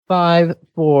5,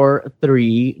 4,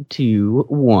 3, 2,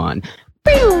 1.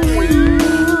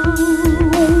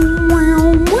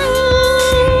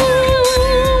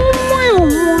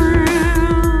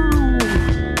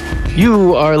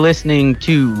 You are listening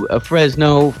to a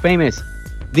Fresno Famous,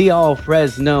 the All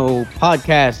Fresno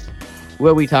podcast,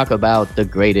 where we talk about the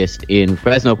greatest in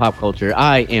Fresno pop culture.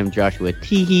 I am Joshua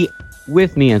Teehee.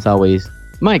 With me, as always,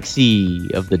 Mike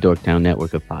C. of the Dorktown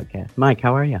Network of Podcasts. Mike,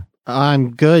 how are you?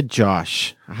 I'm good,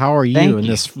 Josh. How are you in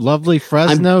this lovely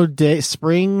Fresno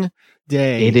spring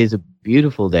day? It is a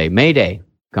beautiful day. May Day,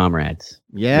 comrades.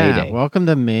 Yeah, May Day. Welcome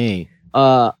to May.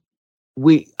 I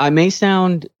may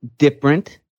sound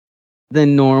different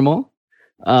than normal.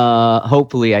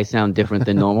 Hopefully I sound different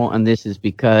than normal, and this is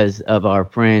because of our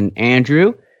friend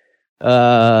Andrew,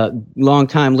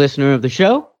 longtime listener of the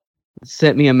show,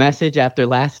 sent me a message after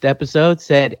last episode,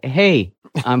 said, "Hey,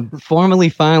 I'm formally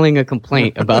filing a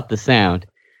complaint about the sound."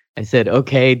 I said,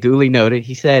 "Okay, duly noted."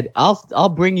 He said, I'll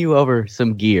bring you over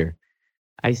some gear."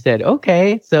 I said,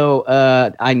 "Okay." So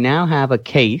I now have a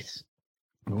case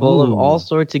full of all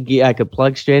sorts of gear I could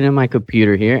plug straight in my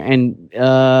computer here, and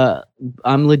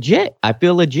I'm legit. I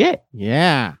feel legit.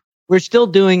 Yeah. We're still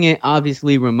doing it,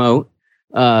 obviously, remote.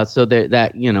 So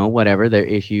that, whatever, there are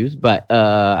issues. But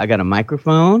I got a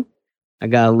microphone. I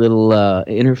got a little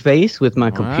interface with my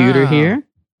computer here.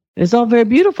 It's all very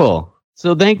beautiful.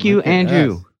 So thank you,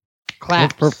 Andrew.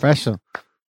 Claps. Professional.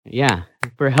 Yeah,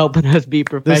 for helping us be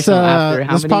professional after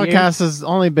how this many podcast years? has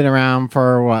only been around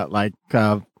for what,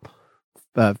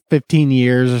 15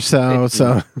 years or so. 15,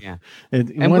 so yeah.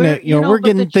 We're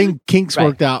getting kinks right.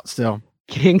 worked out still.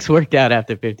 Kinks worked out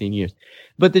after 15 years.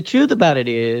 But the truth about it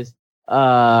is,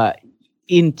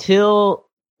 until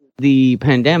the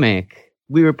pandemic,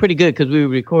 we were pretty good because we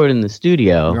would record in the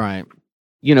studio. Right.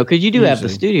 Because you do have the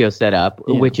studio set up,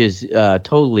 which is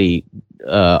totally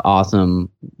awesome,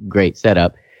 great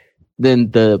setup.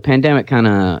 Then the pandemic kind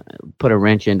of put a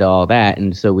wrench into all that.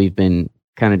 And so we've been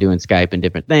kind of doing Skype and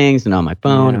different things and on my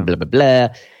phone and blah, blah, blah.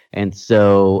 And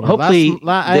so hopefully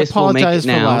this will make it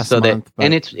now.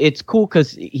 And it's cool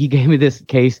because he gave me this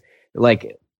case,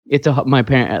 it's my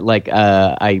parent,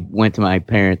 I went to my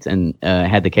parents and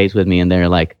had the case with me, and they're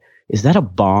like, "Is that a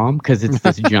bomb?" Because it's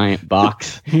this giant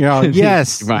box.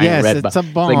 Yes, it's a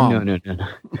bomb. It's no.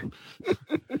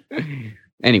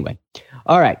 Anyway,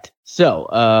 all right. So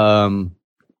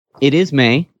it is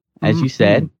May, as you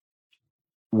said.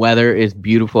 Weather is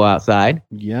beautiful outside.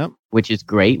 Yep, which is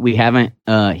great. We haven't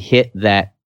hit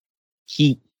that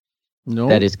heat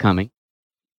that is coming.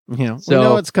 Yeah, so we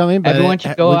know it's coming, but everyone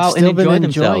should go out and enjoy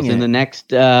themselves in the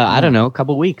next,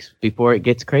 couple weeks before it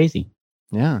gets crazy.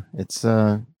 Yeah, it's.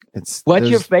 What's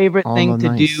your favorite thing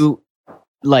to do,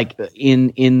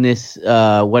 in this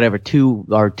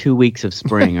 2 weeks of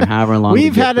spring or however long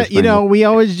we've had it? We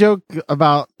always joke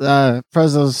about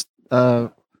Fresno's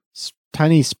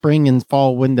tiny spring and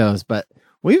fall windows, but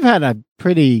we've had a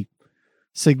pretty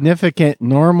significant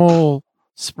normal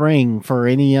spring for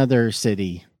any other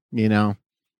city. You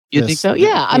think so?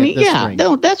 Yeah, spring.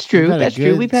 No, that's true. That's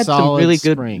true. We've had some really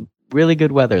good spring. Really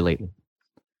good weather lately.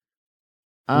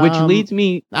 Which leads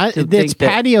me to it's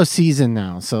patio season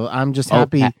now, so I'm just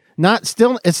happy.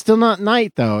 It's still not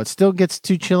night though. It still gets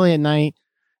too chilly at night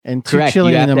and too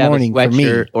chilly in the morning for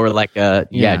me. Or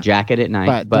jacket at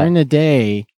night. But during the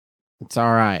day, it's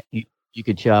all right. You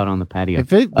could chill out on the patio.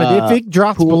 If it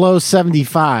drops below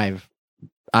 75,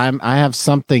 I have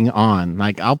something on.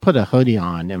 I'll put a hoodie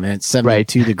on. I mean, it's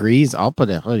 72 degrees. I'll put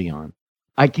a hoodie on.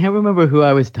 I can't remember who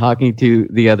I was talking to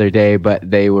the other day, but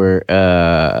they were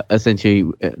essentially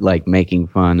making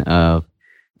fun of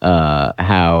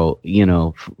how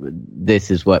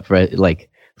this is what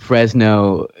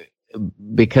Fresno,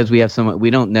 because we have we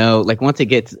don't know, once it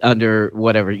gets under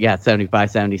 75,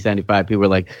 70, 75, people are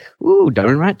like, "Ooh,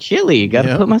 darn right chilly,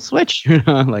 gotta put my sweatshirt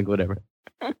on," whatever.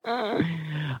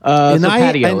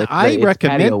 I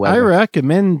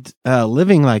recommend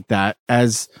living like that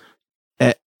as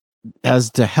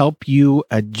to help you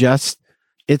adjust.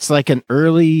 It's like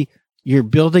you're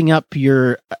building up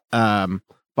your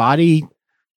body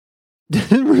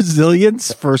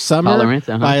resilience for summer tolerance,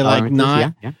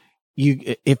 by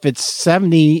if it's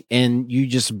 70 and you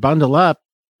just bundle up,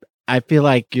 I feel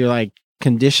like you're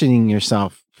conditioning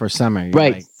yourself for summer.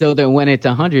 Right. So that when it's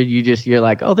 100, you're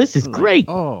like, "Oh, this is great.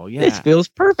 Oh, yeah. This feels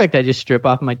perfect. I just strip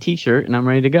off my t-shirt and I'm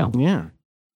ready to go." Yeah.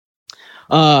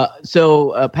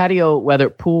 So patio weather,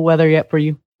 pool weather yet for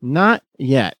you? Not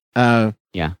yet.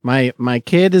 Yeah. My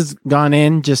kid has gone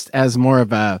in just as more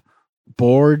of a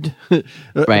bored,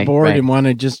 right, and want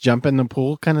to just jump in the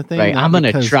pool kind of thing. Right, I'm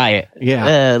gonna try it.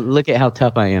 Yeah, look at how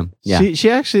tough I am. Yeah, she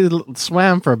actually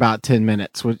swam for about 10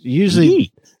 minutes. Which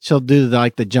usually she'll do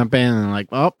the jump in and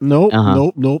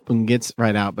nope, and gets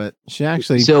right out. But she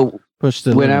actually pushed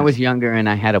the when limits. I was younger and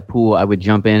I had a pool, I would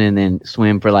jump in and then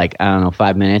swim for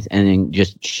 5 minutes and then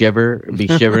just be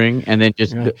shivering and then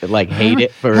just hate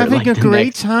it for having a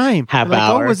great time. Half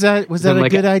hour. Oh, was that a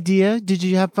good idea? Did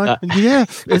you have fun? Yeah,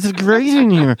 it's great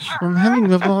in here. I'm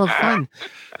having a lot of fun.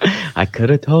 I could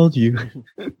have told you.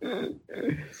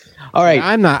 All right,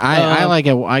 I'm not. I like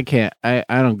it. I can't. I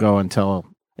don't go until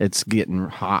it's getting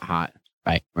hot.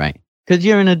 Right. Because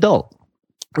you're an adult.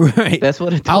 Right. That's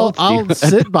what it's I'll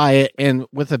sit by it and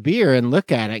with a beer and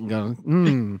look at it and go,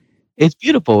 It's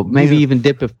beautiful. Maybe even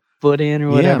dip a foot in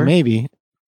or whatever. Yeah, maybe.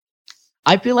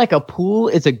 I feel like a pool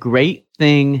is a great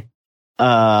thing.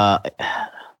 I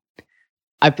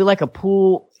feel like a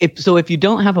pool, if you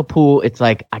don't have a pool, it's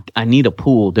like I need a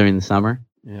pool during the summer.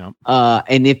 Yeah.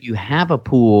 And if you have a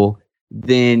pool,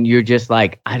 then you're just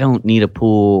like, I don't need a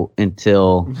pool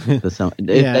until the summer.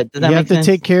 Yeah, you have to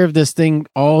take care of this thing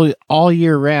all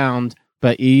year round,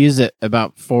 but you use it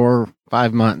about 4 or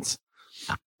 5 months.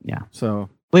 Yeah. So,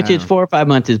 which is 4 or 5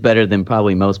 months is better than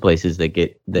probably most places that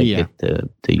get to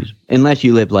use, unless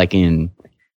you live in,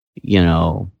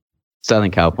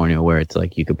 Southern California, where it's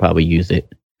like you could probably use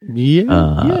it. Yeah.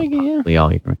 All year.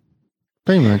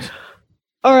 Pretty much.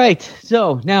 All right,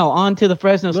 so now on to the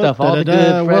Fresno stuff. All the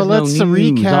good Fresno news,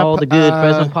 recap, all the good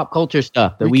Fresno pop culture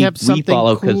stuff that we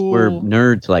follow because we're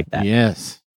nerds like that.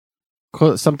 Yes.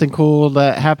 Something cool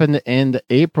that happened in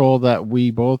April that we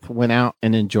both went out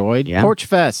and enjoyed. Yeah. Porch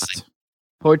Fest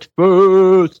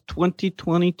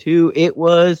 2022. It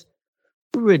was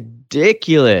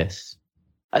ridiculous.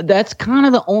 That's kind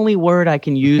of the only word I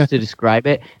can use to describe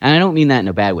it. And I don't mean that in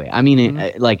a bad way. I mean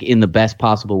it in the best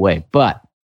possible way. But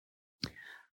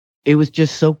it was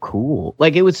just so cool.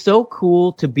 It was so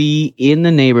cool to be in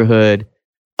the neighborhood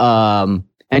and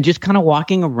just kind of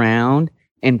walking around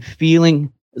and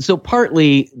feeling. So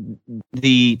partly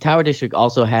the Tower District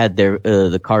also had their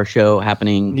the car show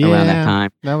happening around that time.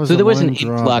 So there was an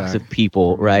influx of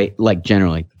people, right?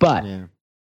 Generally. But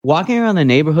walking around the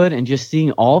neighborhood and just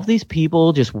seeing all of these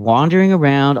people just wandering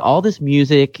around, all this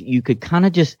music, you could kind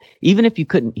of just, even if you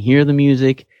couldn't hear the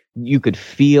music, you could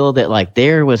feel that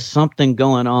there was something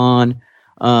going on.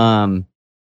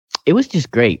 It was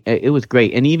just great. It was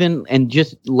great. And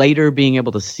just later being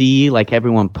able to see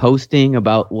everyone posting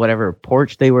about whatever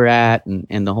porch they were at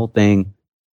and the whole thing.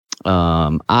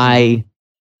 I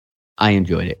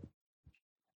enjoyed it.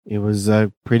 It was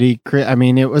pretty,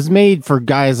 it was made for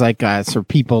guys like us or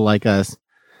people like us.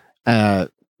 We're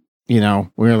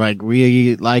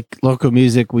we like local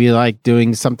music. We like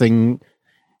doing something,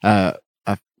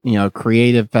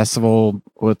 creative festival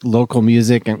with local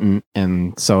music.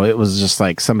 And so it was just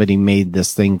somebody made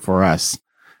this thing for us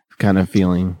kind of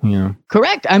feeling,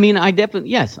 Correct. I mean, I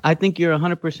think you're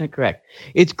 100% correct.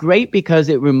 It's great because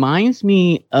it reminds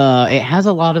me, it has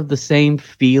a lot of the same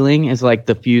feeling as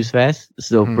the Fuse Fest.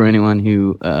 So for anyone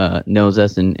who knows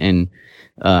us and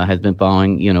has been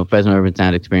following, Fresno Urban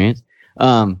Sound Experience,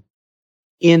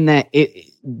 in that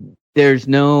there's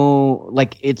no,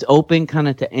 it's open kind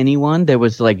of to anyone. There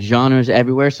was genres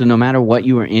everywhere. So no matter what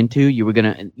you were into, you were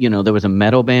going to, there was a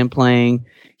metal band playing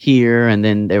here, and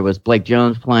then there was Blake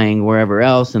Jones playing wherever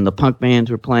else, and the punk bands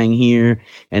were playing here,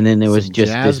 and then there was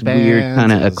just this weird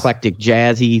kind of eclectic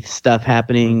jazzy stuff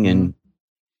happening, and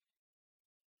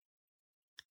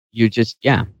you just,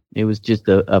 it was just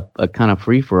a kind of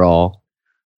free for all.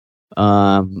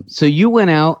 So you went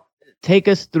out. Take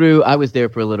us through. I was there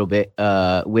for a little bit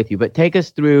with you, but take us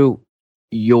through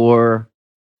your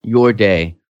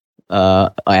day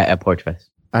at Porch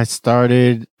Fest. I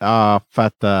started off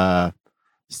at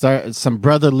some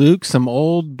Brother Luke, some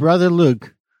old Brother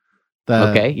Luke.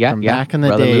 Back in the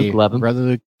Brother day. Luke, love him. Brother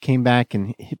Luke came back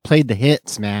and he played the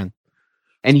hits, man.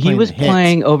 And he was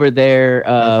playing over there.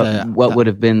 What would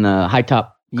have been the High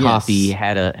Top Coffee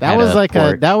had a. That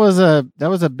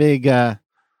was a big.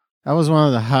 That was one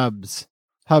of the hubs.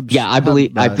 Yeah, I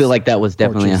feel like that was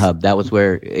definitely porches. A hub. That was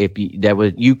where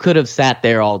you could have sat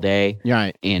there all day,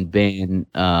 right, and been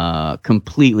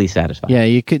completely satisfied. Yeah,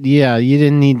 you could. Yeah, you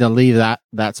didn't need to leave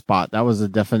that spot. That was a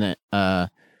definite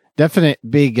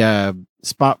big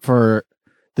spot for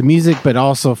the music, but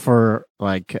also for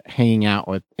hanging out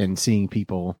with and seeing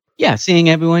people. Yeah, seeing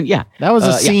everyone. Yeah, that was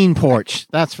a scene porch.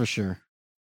 That's for sure.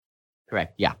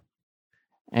 Correct. Yeah,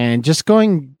 and just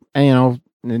going, and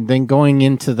then going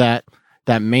into that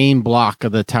main block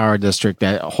of the Tower District,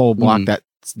 that whole block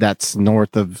that's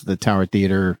north of the Tower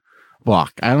Theater,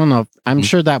 block. I don't know. I'm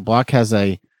sure that block has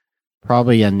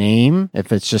probably a name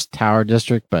if it's just Tower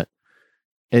District, but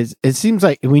it seems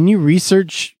like when you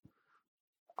research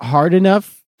hard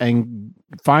enough and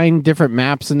find different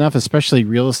maps enough, especially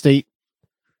real estate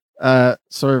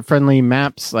sort of friendly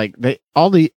maps, like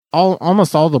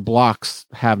almost all the blocks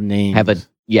have names.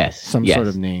 Some sort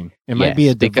of name. It might be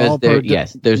a developer.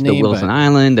 There's the Wilson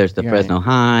Island, there's the Fresno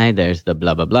High, there's the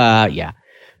blah blah blah. Yeah.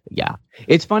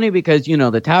 It's funny because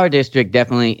the Tower District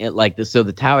definitely so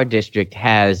the Tower District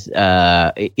has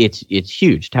it's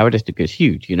huge. Tower District is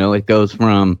huge. It goes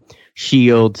from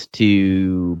Shields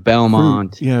to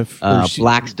Belmont,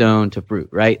 Blackstone to Fruit,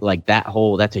 right? Like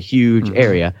that's a huge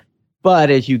area.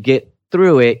 But as you get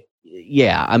through it,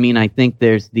 I mean, I think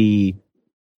there's the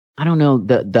Olive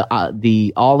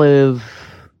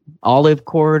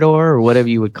Corridor or whatever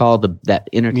you would call that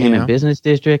entertainment business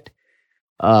district.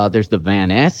 There's the Van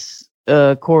Ness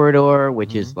corridor,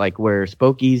 which is like where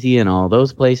Spokeasy and all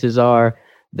those places are.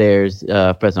 There's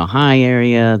Fresno High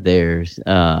area. There's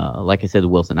like I said, the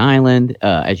Wilson Island.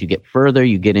 As you get further,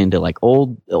 you get into like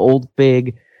Old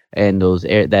Fig and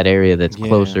that area that's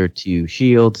closer to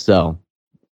Shields. So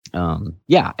and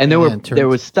there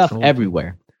was stuff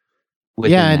everywhere.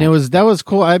 And that was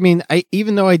cool. I mean,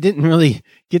 even though I didn't really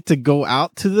get to go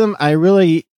out to them, I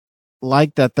really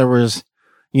liked that there was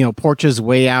porches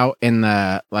way out in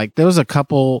there was a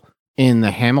couple in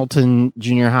the Hamilton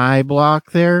Junior High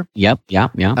block there. Yep.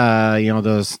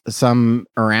 There's some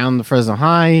around the Fresno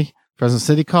High, Fresno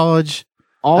City College,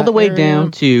 all the way down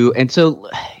to. And so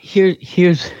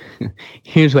here's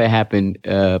what happened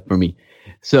for me.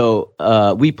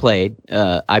 So we played.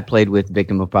 I played with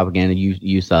Victim of Propaganda.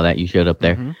 You saw that. You showed up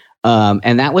there,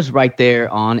 and that was right there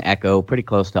on Echo, pretty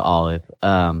close to Olive.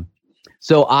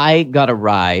 So I got a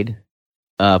ride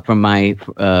from my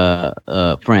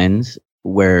friends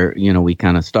where we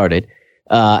kind of started,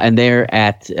 and they're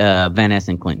at Van Ness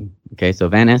and Clinton. Okay, so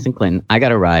Van Ness and Clinton, I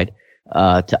got a ride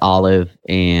to Olive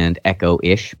and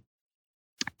Echo-ish,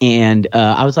 and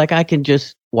I was like, I can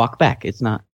just walk back. It's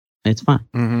fine.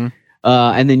 Mm-hmm.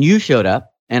 And then you showed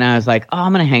up, and I was like, oh,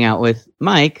 I'm gonna hang out with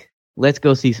Mike. Let's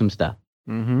go see some stuff.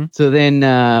 Mm-hmm. So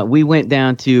then we went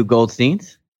down to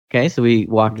Goldstein's. Okay, so we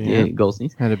walked to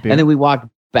Goldstein's, and then we walked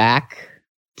back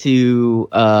to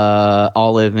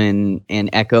Olive and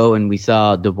Echo, and we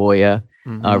saw Devoya,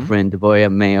 our friend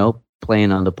Devoya Mayo,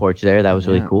 playing on the porch there. That was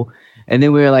really cool. And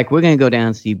then we were like, we're going to go down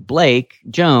and see Blake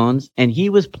Jones, and he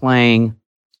was playing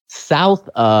south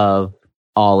of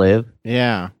Olive.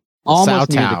 Yeah.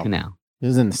 Almost near the canal. It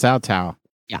was in the South Tower.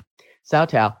 Yeah. South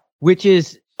Tower, which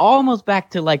is almost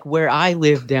back to like where I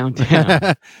live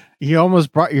downtown. You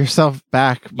almost brought yourself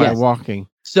back by walking.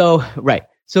 So, right.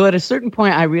 So at a certain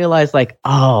point, I realized like,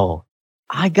 oh,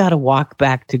 I got to walk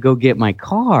back to go get my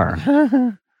car.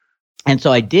 And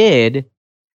so I did.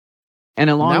 And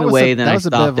along the way, then I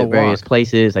stopped at various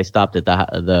places. I stopped at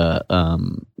the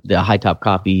High Top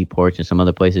Coffee porch and some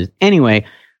other places. Anyway,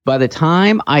 by the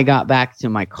time I got back to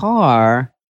my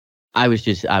car, I was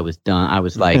done. I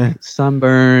was like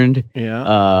sunburned.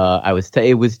 Yeah.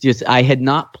 It was just, I had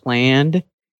not planned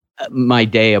my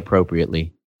day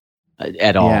appropriately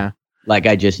at all. Yeah. Like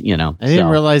I just, I didn't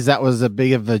realize that was as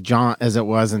big of a jaunt as it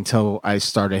was until I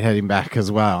started heading back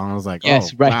as well. And I was like,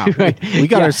 yes, oh, right, wow. right. We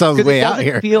got ourselves way out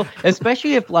here.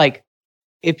 Especially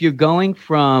if you're going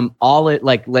from Olive,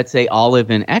 like let's say Olive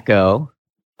and Echo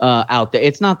out there,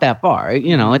 it's not that far.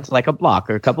 It's like a block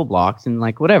or a couple blocks and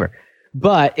like whatever.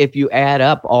 But if you add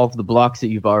up all of the blocks that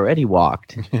you've already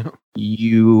walked,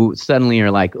 you suddenly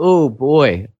are like, oh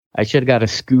boy, I should have got a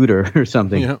scooter or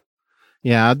something.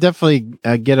 Yeah, I'll definitely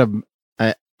get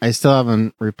I still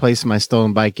haven't replaced my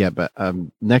stolen bike yet, but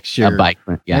next year, a bike.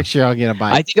 Yeah. Next year I'll get a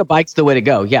bike. I think a bike's the way to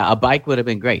go. Yeah, a bike would have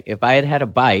been great if I had a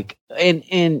bike.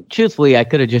 And truthfully, I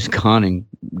could have just gone and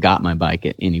got my bike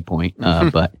at any point.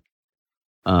 But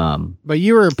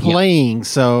you were playing,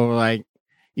 so like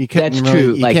you couldn't. That's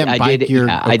true. Like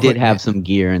I did have some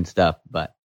gear and stuff,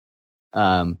 but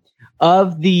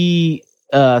of the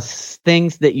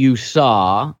things that you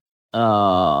saw,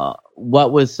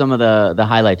 what was some of the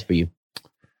highlights for you?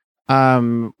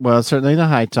 Well, certainly the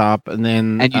High Top, and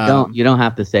then you don't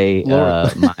have to say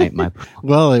my.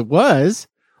 Well, it was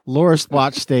Laura's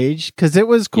Watch Stage because it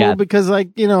was cool because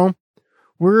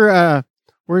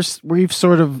we've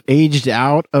sort of aged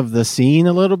out of the scene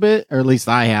a little bit, or at least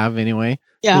I have anyway.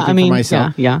 Yeah, I mean, for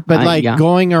myself. Yeah. But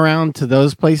going around to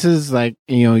those places, like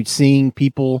seeing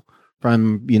people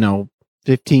from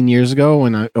 15 years ago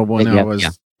when I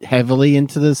was heavily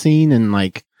into the scene and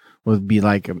like would be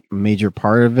like a major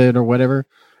part of it or whatever,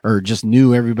 or just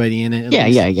knew everybody in it.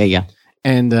 Yeah.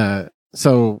 And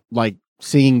so like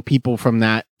seeing people from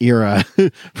that era,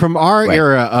 from our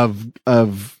era of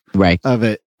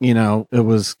it. You know, it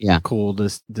was cool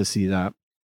to see that.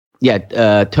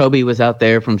 Yeah, Toby was out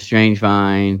there from Strange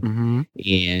Vine,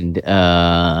 and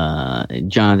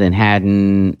Jonathan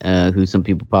Haddon, who some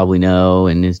people probably know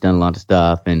and has done a lot of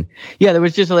stuff. And yeah, there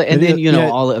was just, and then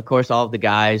all of the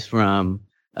guys from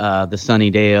the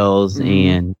Sunnydales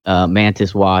and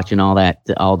Mantis Watch and all that,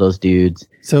 all those dudes.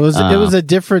 So it was a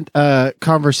different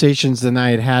conversations than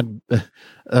I had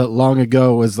long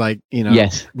ago. Was like,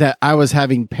 that I was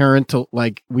having parental,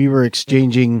 like we were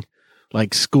exchanging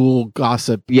like school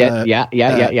gossip. Parenting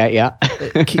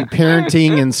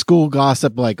and school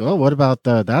gossip. Like, oh, what about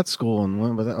that school? And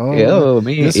what was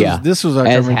that? This was our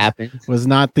as happens. Was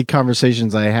not the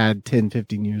conversations I had 10,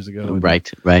 15 years ago.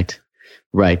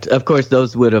 Right. Of course,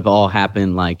 those would have all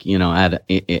happened like,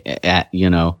 at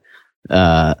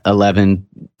 11,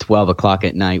 12 o'clock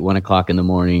at night, 1 o'clock in the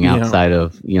morning outside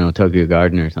of, Tokyo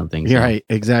Garden or something. So. Yeah, right.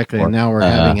 Exactly. And now we're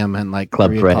having them in like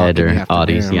Club Fred or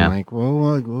Audis. Yeah. Like,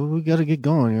 well, we got to get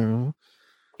going.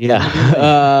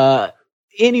 Yeah.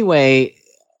 Anyway,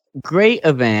 great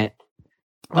event.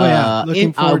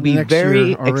 Looking forward I'll be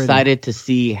very excited to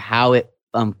see how it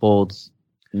unfolds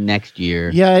next year.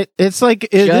 Yeah. It's like,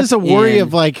 it is a worry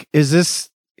of like,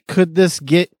 could this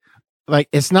get, like,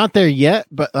 it's not there yet,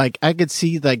 but like I could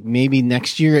see like maybe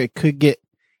next year it could get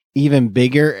even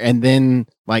bigger, and then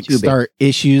like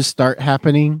issues start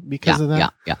happening because of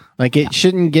that. Yeah. Like it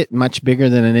shouldn't get much bigger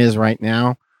than it is right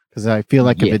now, because I feel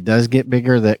like if it does get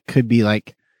bigger, that could be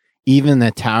like even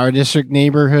the Tower District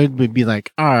neighborhood would be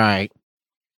like, all right,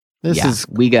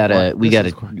 we gotta.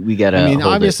 I mean,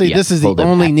 obviously, this is the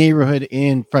only neighborhood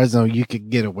in Fresno you could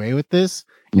get away with this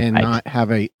and not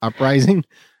have a uprising.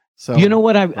 So you know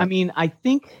what I mean, I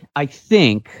think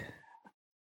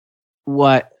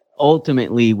what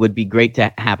ultimately would be great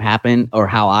to have happen, or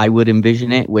how I would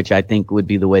envision it, which I think would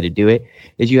be the way to do it,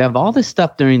 is you have all this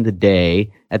stuff during the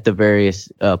day at the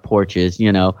various porches,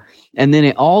 and then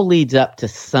it all leads up to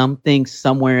something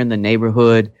somewhere in the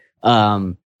neighborhood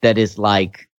that is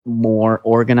like more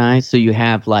organized. So you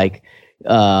have like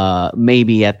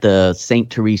maybe at the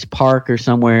St. Therese Park or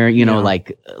somewhere,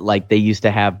 like they used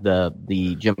to have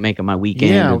the Jamaica My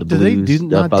Weekend or the blues,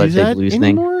 the Father's Day blues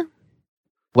anymore? Thing.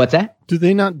 What's that? Do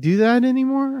they not do that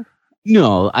anymore?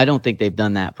 No, I don't think they've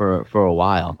done that for a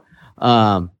while.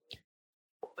 But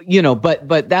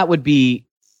that would be,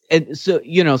 and so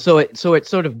it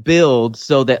sort of builds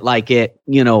so that like at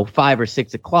 5 or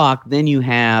 6 o'clock, then you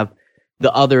have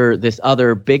this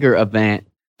other bigger event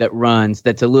that runs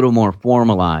that's a little more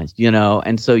formalized,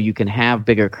 and so you can have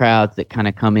bigger crowds that kind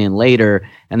of come in later,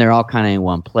 and they're all kind of in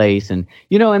one place, and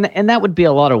and that would be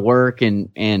a lot of work, and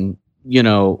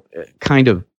kind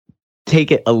of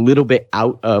take it a little bit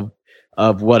out of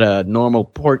what a normal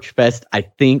Porch Fest I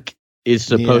think is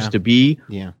supposed to be.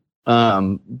 Yeah.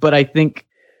 But I think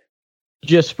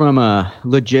just from a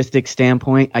logistics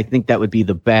standpoint, I think that would be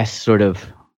the best sort of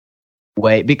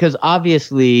way, because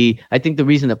obviously I think the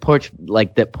reason that Porch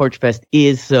Fest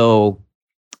is so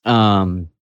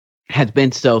has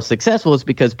been so successful is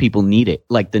because people need it.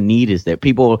 Like the need is there.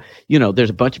 People, there's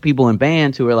a bunch of people in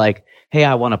bands who are like, hey,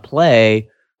 I want to play.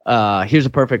 Here's a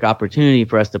perfect opportunity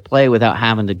for us to play without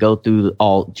having to jump through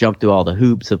all the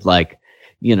hoops of like,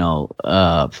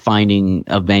 finding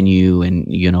a venue and,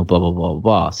 blah, blah, blah,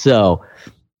 blah. So,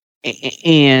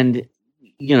 and,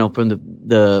 from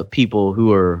the people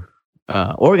who are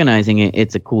organizing it,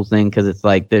 it's a cool thing, because it's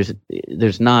like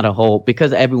there's not a whole,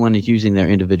 because everyone is using their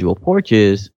individual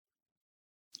porches,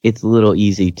 it's a little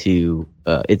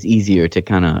it's easier to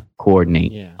kind of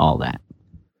coordinate all that.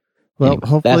 Well,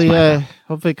 anyway,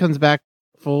 hopefully it comes back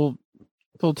full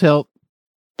tilt.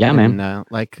 Yeah, and, man.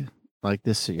 Like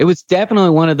this year. It was definitely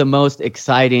one of the most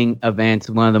exciting events,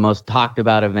 one of the most talked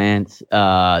about events.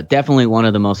 Definitely one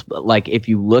of the most, like, if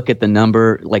you look at the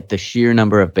number, like the sheer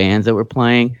number of bands that were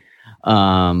playing,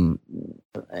 and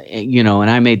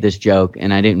I made this joke,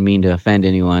 and I didn't mean to offend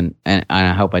anyone, and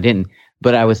I hope I didn't.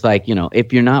 But I was like,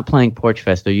 if you're not playing Porch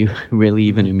Fest, are you really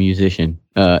even a musician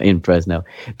in Fresno?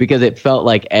 Because it felt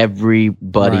like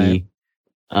everybody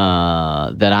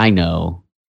that I know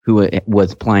who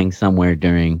was playing somewhere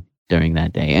during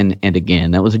that day. And again,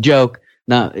 that was a joke,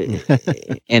 not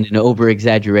and an over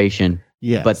exaggeration.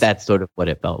 Yes. But that's sort of what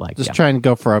it felt like. Just trying to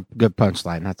go for a good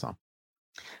punchline. That's all.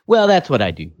 Well, that's what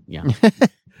I do. Yeah.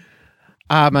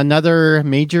 Another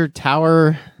major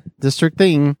Tower District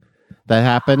thing that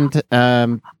happened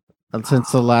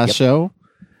since the last show.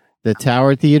 The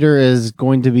Tower Theater is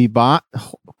going to be bought,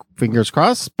 fingers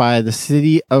crossed, by the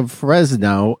city of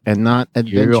Fresno and not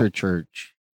Adventure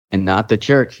Church. And not the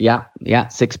church. Yeah.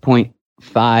 $6.5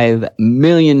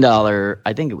 million.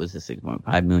 I think it was a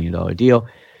 $6.5 million deal.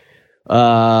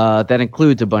 That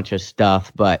includes a bunch of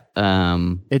stuff, but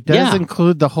it does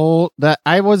include the whole. That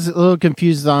I was a little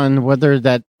confused on whether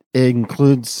that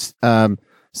includes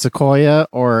Sequoia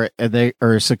or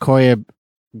Sequoia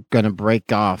going to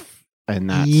break off in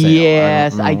that sale.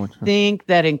 Yes, I think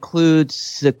that includes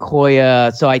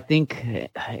Sequoia. So I think,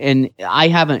 and I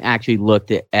haven't actually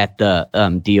looked at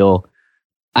the deal.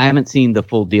 I haven't seen the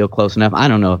full deal close enough. I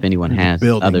don't know if anyone has,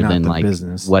 other than like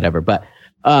business. Whatever. But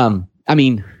I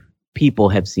mean, people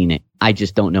have seen it. I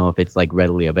just don't know if it's like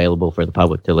readily available for the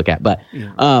public to look at. But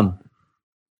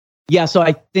so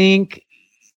I think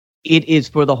it is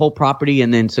for the whole property,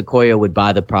 and then Sequoia would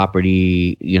buy the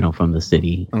property, from the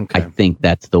city. Okay. I think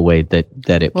that's the way that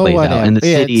it plays out. And the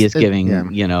city is giving,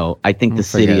 I think the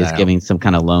city is giving some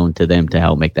kind of loan to them to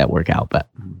help make that work out. But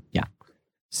yeah.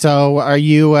 So are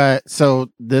you, so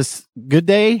this good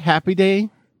day, happy day?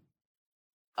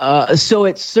 So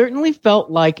it certainly felt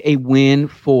like a win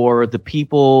for the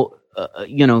people,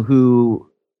 who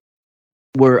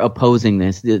were opposing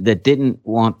this, that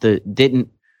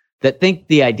that think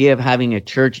the idea of having a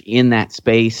church in that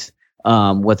space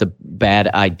is a bad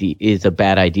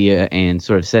idea, and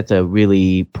sort of sets a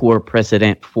really poor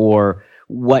precedent for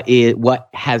what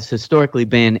has historically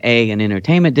been an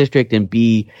entertainment district, and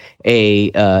B, a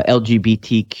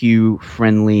LGBTQ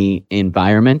friendly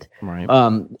environment. Right.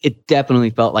 It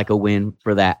definitely felt like a win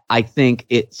for that. I think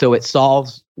it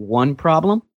solves one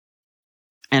problem,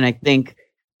 and I think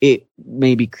it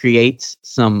maybe creates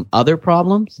some other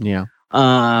problems. Yeah.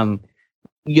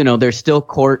 There's still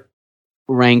court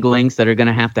wranglings that are going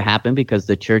to have to happen, because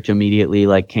the church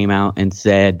immediately came out and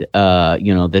said,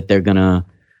 that they're going to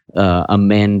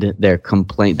amend their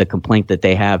complaint, the complaint that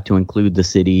they have, to include the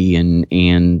city and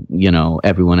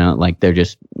everyone else. They're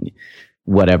just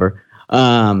whatever.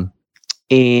 And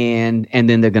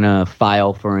then they're going to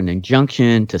file for an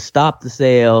injunction to stop the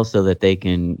sale so that they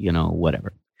can,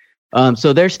 whatever.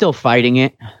 So they're still fighting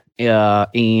it.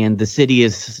 And the city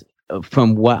is,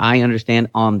 from what I understand,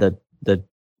 on the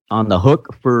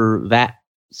hook for that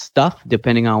stuff,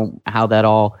 depending on how that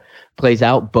all plays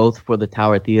out, both for the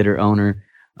Tower Theater owner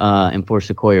and for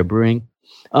Sequoia Brewing.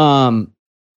 I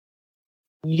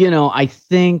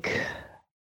think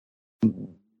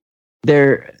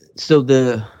the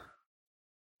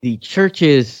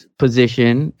church's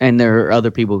position, and there are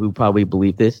other people who probably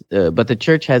believe this, but the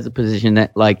church has a position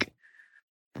that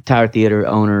the Tower Theater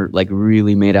owner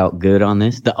really made out good on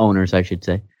this. The owners, I should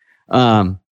say,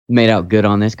 made out good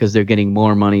on this, because they're getting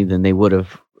more money than they would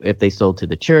have if they sold to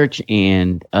the church.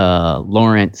 And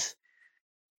Lawrence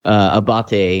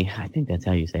Abate, I think that's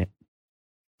how you say it,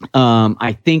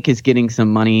 I think is getting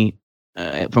some money,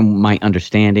 from my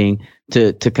understanding,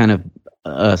 to kind of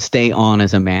stay on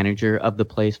as a manager of the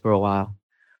place for a while.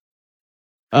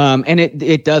 And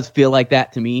it does feel like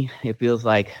that to me. It feels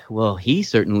like, well, he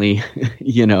certainly,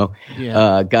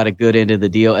 got a good end of the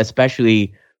deal,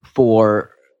 especially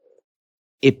for,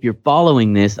 if you're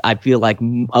following this, I feel like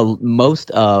most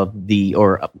of I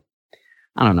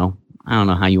don't know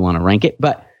how you want to rank it,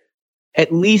 but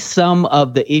at least some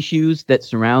of the issues that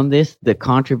surround this, the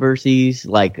controversies,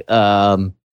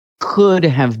 could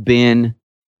have been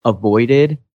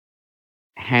avoided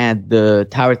had the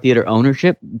Tower Theater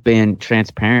ownership been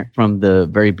transparent from the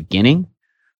very beginning,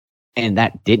 and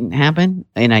that didn't happen.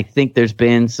 And I think there's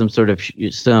been some sort of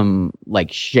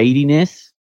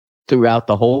shadiness throughout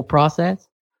the whole process.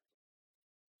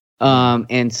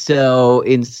 And so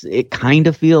it kind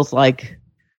of feels like,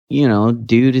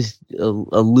 dude is a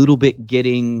little bit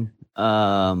getting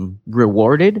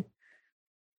rewarded.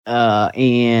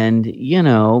 And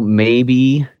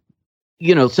maybe,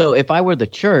 so if I were the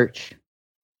church,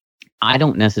 I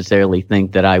don't necessarily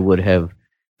think that I would have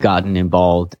gotten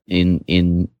involved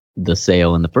in the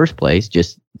sale in the first place,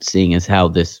 just seeing as how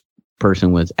this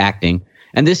person was acting.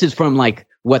 And this is from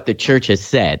what the church has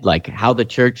said, how the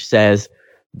church says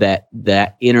that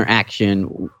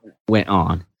interaction went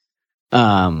on.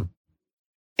 And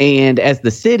as the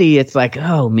city, it's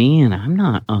oh man, I'm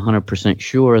not 100%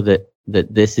 sure that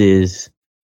this is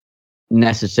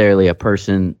necessarily a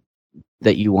person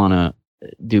that you want to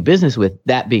do business with.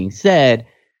 That being said,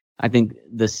 I think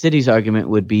the city's argument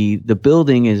would be the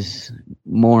building is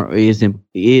more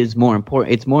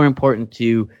important. It's more important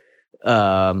to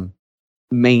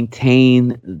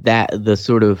maintain the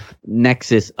sort of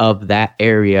nexus of that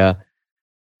area.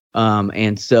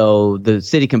 And so the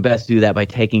city can best do that by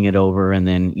taking it over, and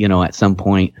then, at some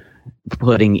point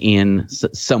putting in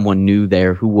someone new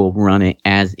there who will run it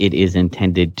as it is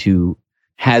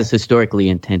has historically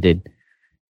intended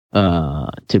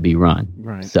to be run.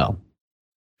 Right. So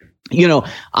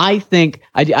I think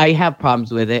I have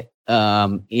problems with it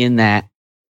in that,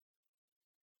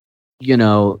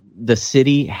 the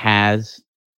city has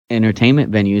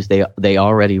entertainment venues they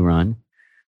already run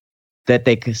that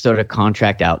they could sort of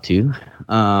contract out to,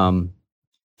 and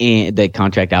they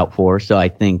contract out for. So I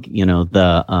think,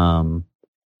 the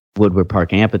Woodward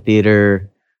Park Amphitheater,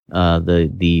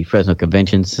 the Fresno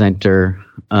Convention Center,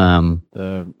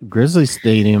 the Grizzly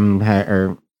Stadium,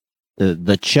 or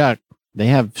the Chuck. They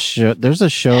have there's a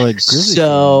show at Grizzly.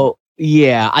 So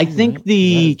yeah, I think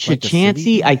the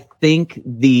Chachansey. I think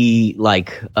the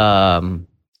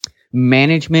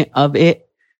management of it,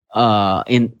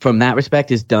 from that respect,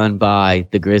 is done by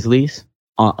the Grizzlies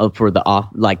for the off.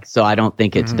 So I don't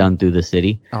think it's done through the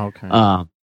city. Oh, okay.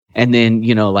 And then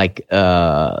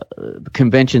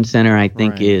Convention Center, I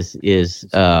think is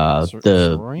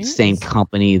the same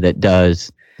company that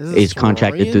is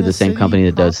contracted through the same company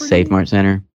that does Safe Mart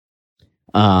Center.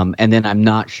 And then I'm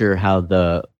not sure how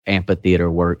the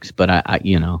amphitheater works, but I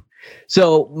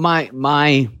so my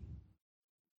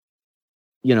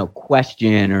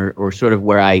question or sort of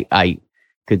where I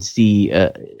could see,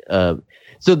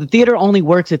 so the theater only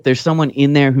works if there's someone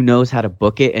in there who knows how to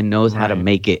book it and knows how to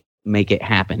make it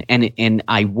happen. And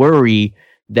I worry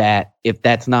that if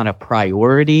that's not a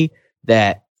priority,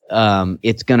 that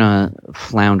it's gonna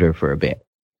flounder for a bit.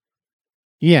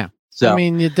 Yeah. So I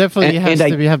mean, it definitely has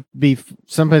to be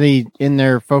somebody in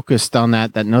there focused on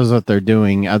that knows what they're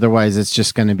doing. Otherwise, it's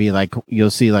just going to be like you'll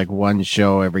see like one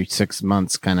show every 6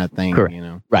 months kind of thing. Correct.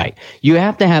 Right. You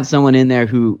have to have someone in there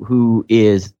who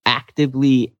is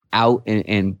actively out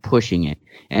and pushing it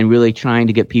and really trying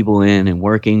to get people in and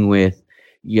working with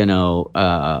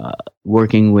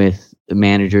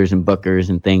managers and bookers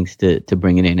and things to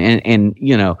bring it in. And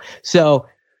so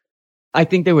I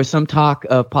think there was some talk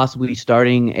of possibly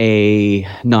starting a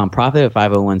nonprofit, a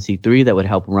 501c3 that would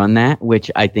help run that, which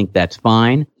I think that's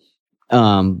fine.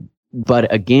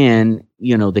 But again,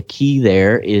 the key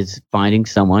there is finding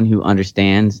someone who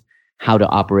understands how to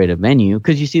operate a venue,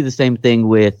 because you see the same thing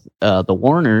with the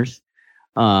Warners,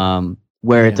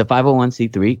 where it's a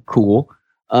 501c3, cool.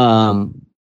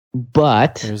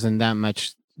 But there isn't that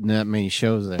many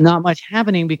shows there. Not much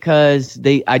happening because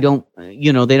they don't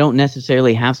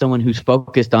necessarily have someone who's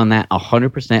focused on that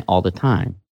 100% all the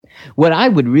time. What I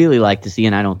would really like to see,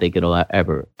 and I don't think it'll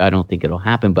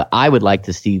happen, but I would like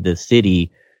to see the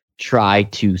city try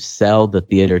to sell the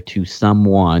theater to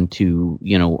someone, to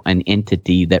an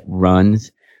entity that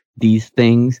runs these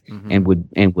things, and would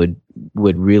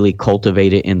really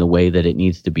cultivate it in the way that it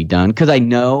needs to be done. Because I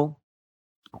know,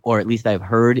 or at least I've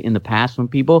heard in the past from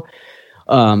people,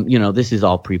 this is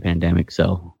all pre-pandemic,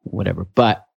 so whatever,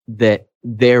 but that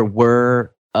there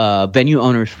were venue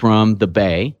owners from the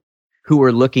Bay who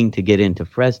were looking to get into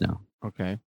Fresno.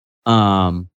 Okay.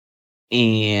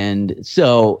 And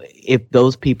so if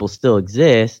those people still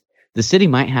exist, the city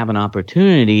might have an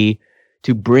opportunity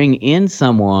to bring in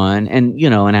someone, and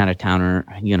an out-of-towner,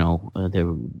 there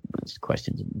was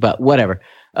questions, but whatever.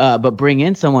 But bring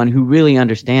in someone who really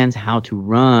understands how to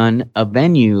run a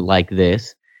venue like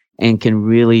this and can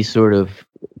really sort of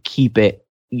keep it,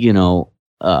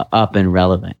 up and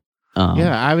relevant.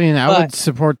 I mean, I would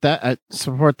support that.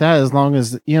 As long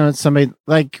as it's somebody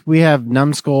like we have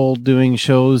Numbskull doing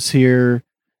shows here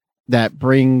that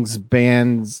brings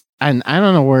bands. And I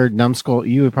don't know where Numbskull.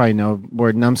 You would probably know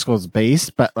where Numbskull's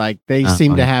based, but like they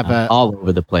seem to have all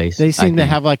over the place. They seem to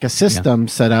have like a system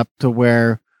set up to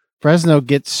where Fresno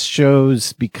gets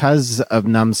shows because of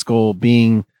Numbskull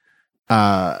being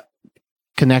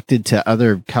connected to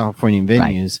other Californian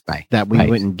venues that we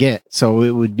wouldn't get. So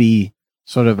it would be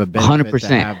sort of a benefit 100%.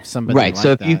 To have somebody right. Like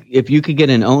so that. if you could get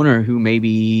an owner who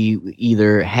maybe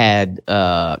either had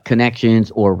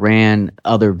connections or ran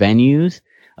other venues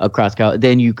across California,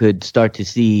 then you could start to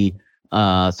see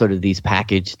sort of these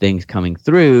package things coming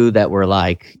through that were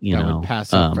like,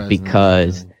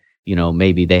 because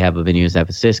maybe they have a venue in San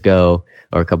Francisco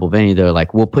or a couple of venues. They're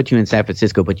like, we'll put you in San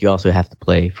Francisco, but you also have to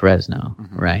play Fresno,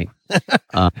 right?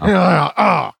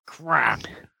 Oh, crap.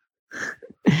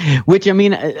 Which, I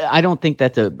mean, I don't think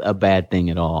that's a bad thing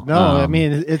at all. No, I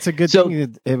mean, it's a good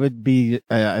thing. It would be,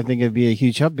 I think it'd be a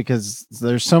huge help because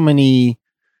there's so many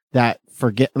that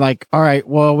forget, like, all right,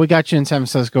 well, we got you in San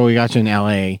Francisco, we got you in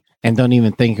LA, and don't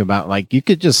even think about, like, you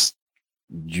could just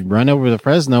run over to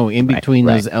Fresno in between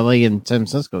those LA and San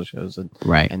Francisco shows. And,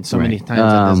 and so many times that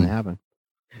doesn't happen.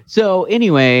 So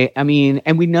anyway, I mean,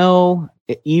 and we know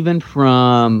even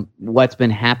from what's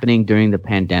been happening during the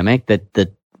pandemic that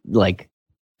the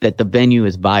venue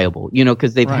is viable,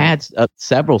 because they've had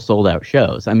several sold out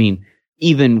shows. I mean,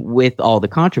 even with all the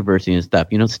controversy and stuff.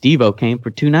 Steve-O came for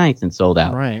 2 nights and sold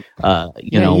out. Right.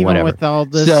 Even whatever. With all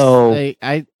this, so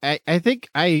I think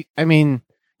I mean,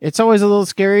 it's always a little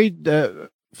scary.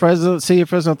 City of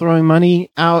Fresno throwing money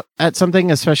out at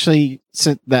something, especially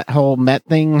since that whole Met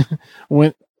thing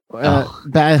went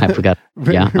bad. I forgot.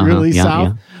 Really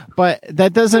south. Yeah. But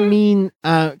that doesn't mean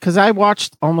because I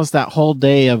watched almost that whole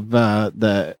day of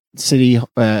the city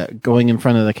going in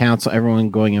front of the council, everyone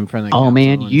going in front of the council. Oh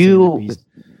man, you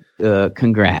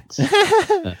congrats. It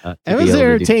was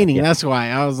entertaining. That's why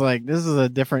I was like, this is a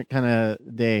different kind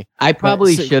of day. I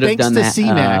probably should have done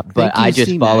that, but I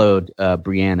just followed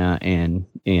Brianna and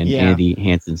Andy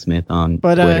Hansen Smith on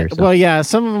Twitter. So. Well, yeah,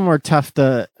 some of them were tough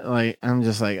to like. I'm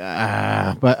just like,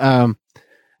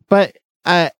 but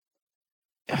I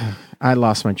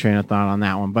lost my train of thought on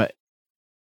that one. But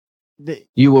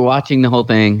you were watching the whole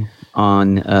thing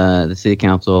on the city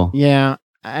council. Yeah,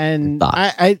 and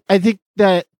I think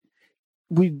that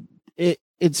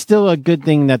it's still a good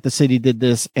thing that the city did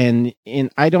this, and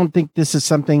I don't think this is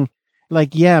something like,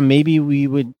 yeah, maybe we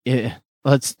would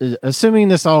assuming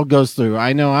this all goes through.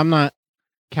 I know I'm not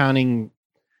counting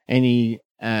my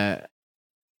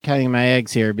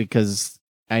eggs here because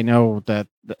I know that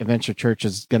the Adventure Church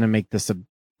is going to make this a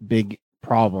big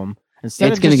problem.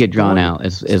 Instead, it's going to get drawn out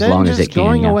as long as it can.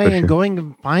 Going away and going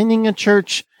and finding a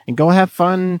church and go have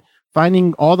fun.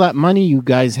 Finding all that money you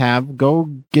guys have, go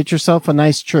get yourself a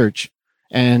nice church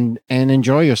and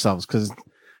enjoy yourselves. Because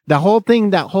the whole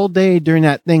thing, that whole day during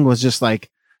that thing was just like,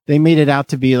 they made it out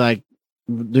to be like,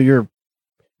 you're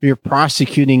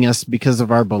prosecuting us because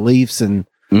of our beliefs. And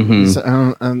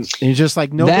it's just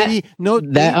like, nobody,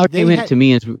 that argument to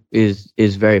me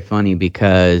is very funny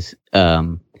because,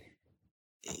 I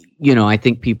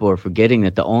think people are forgetting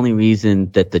that the only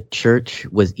reason that the church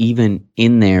was even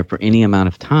in there for any amount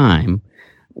of time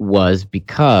was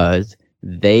because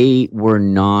they were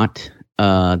not,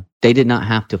 they did not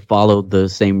have to follow the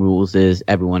same rules as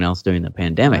everyone else during the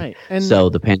pandemic. Right. And so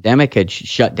the pandemic had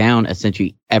shut down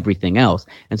essentially everything else.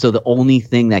 And so the only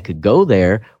thing that could go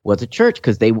there was a church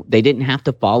because they didn't have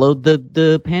to follow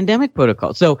the pandemic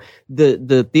protocol. So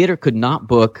the theater could not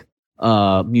book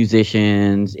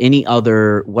musicians, any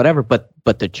other whatever, but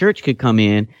the church could come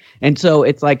in. And so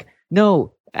it's like,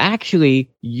 no, actually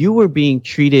you were being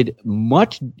treated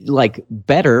much like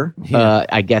better,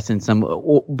 I guess in some,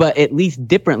 but at least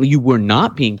differently. You were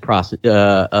not being prosecuted.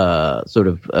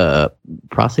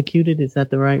 Is that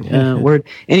the right word?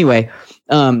 Anyway,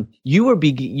 you were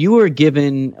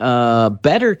given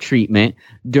better treatment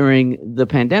during the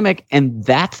pandemic, and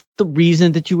that's the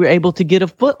reason that you were able to get a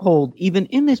foothold even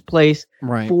in this place,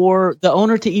 right, for the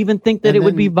owner to even think that it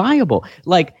would be viable.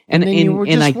 Like, and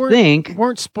I think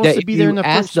weren't supposed to be there in the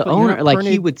first. The owner,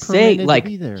 like he would say,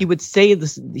 he would say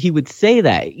that,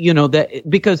 that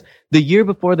because the year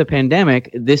before the pandemic,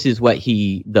 this is what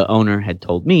the owner had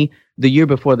told me. The year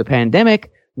before the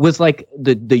pandemic was like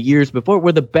the years before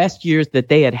were the best years that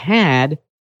they had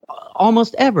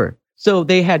almost ever. So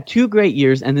they had 2 great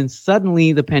years, and then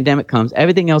suddenly the pandemic comes,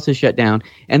 everything else is shut down,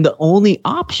 and the only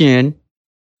option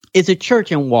is a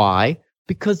church. And why?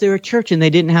 Because they're a church and they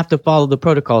didn't have to follow the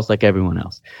protocols like everyone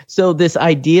else. So this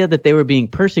idea that they were being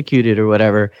persecuted or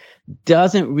whatever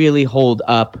doesn't really hold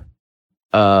up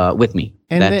with me.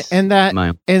 And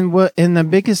the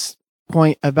biggest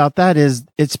point about that is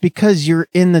it's because you're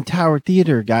in the Tower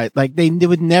Theater, guy. Like they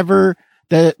would never,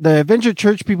 the Adventure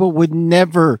Church people would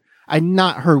never. I've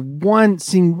not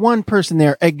seen one person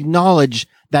there acknowledge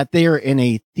that they are in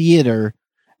a theater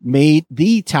made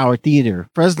the Tower Theater,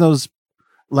 Fresno's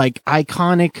like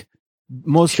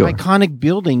most iconic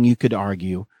building, you could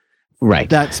argue, right?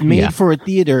 That's made for a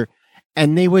theater,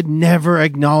 and they would never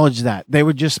acknowledge that. They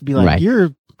would just be like, right,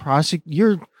 you're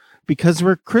because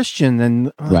we're Christian,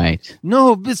 and right?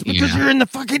 No, it's because you're in the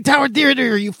fucking Tower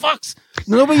Theater, you fucks.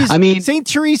 St.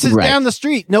 Therese is down the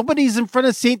street. Nobody's in front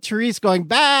of St. Therese going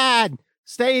bad.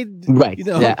 Stay right.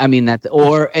 Yeah, that's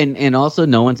and also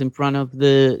no one's in front of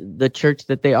the church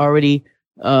that they already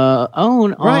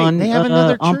own on they have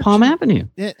another on Palm Avenue.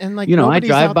 Yeah, and I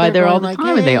drive by there all the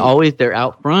time, and they're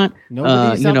out front.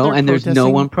 And there's no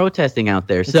one protesting out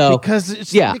there. So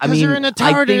because they're in a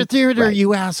Tower Theater, right,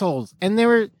 you assholes. And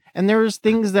there was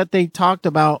things that they talked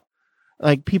about,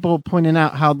 like people pointing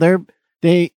out how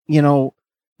they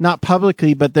not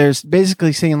publicly, but there's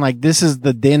basically saying like this is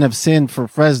the den of sin for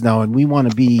Fresno, and we want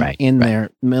to be in there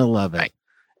middle of it. Right.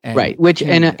 Right. Which,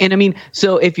 and I mean,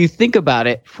 so if you think about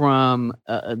it from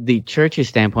the church's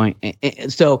standpoint,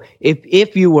 so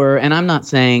if you were, and I'm not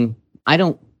saying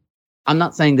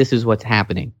this is what's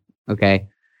happening. Okay.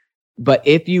 But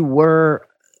if you were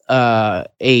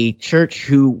a church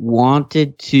who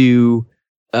wanted to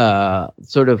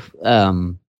sort of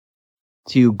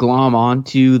to glom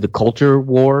onto the culture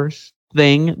wars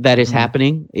thing that is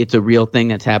happening. It's a real thing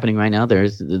that's happening right now.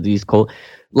 There's these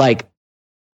like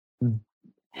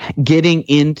getting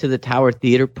into the Tower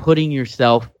Theater, putting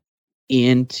yourself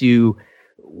into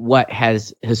what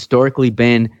has historically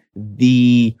been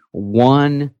the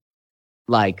one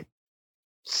like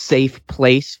safe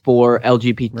place for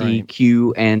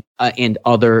LGBTQ and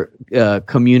other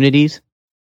communities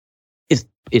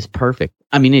is perfect.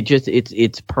 I mean,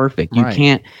 it's perfect.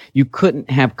 You couldn't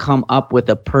have come up with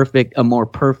a more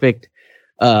perfect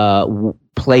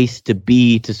place to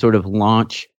be to sort of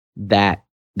launch that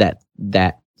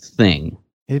thing.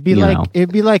 It'd be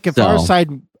like if our side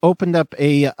opened up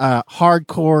a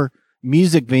hardcore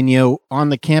music venue on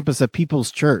the campus of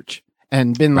People's Church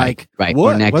and been right, what?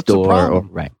 Or next What's door, the problem?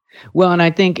 right. Well, and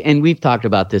I think, and we've talked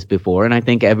about this before, and I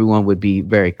think everyone would be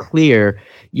very clear,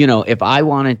 if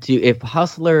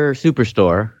Hustler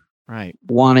Superstore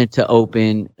wanted to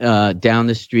open down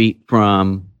the street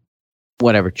from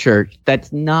whatever church,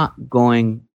 that's not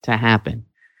going to happen,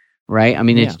 right? I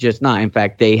mean, it's just not. In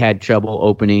fact, they had trouble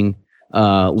opening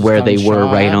where they were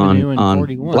Shaw right Avenue on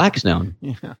 41. Blackstone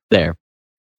there,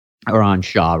 or on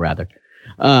Shaw rather.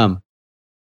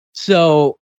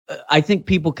 So I think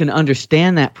people can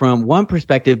understand that from one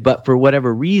perspective, but for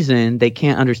whatever reason, they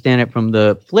can't understand it from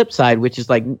the flip side, which is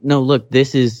like, no, look,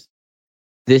 this is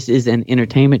an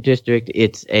entertainment district.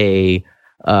 It's it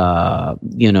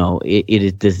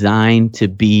is designed to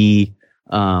be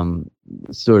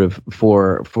sort of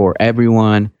for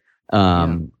everyone.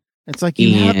 It's like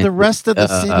you have the rest of the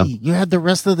city. You had the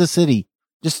rest of the city.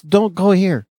 Just don't go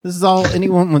here. This is all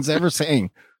anyone was ever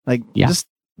saying. Like, just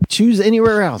choose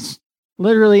anywhere else.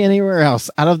 Literally anywhere else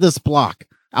out of this block,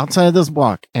 outside of this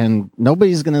block, and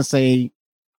nobody's going to say.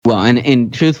 Well,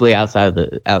 and truthfully, outside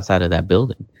of that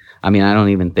building, I mean, I don't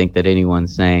even think that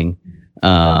anyone's saying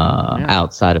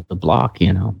outside of the block,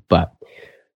 But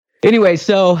anyway,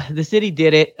 so the city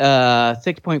did it.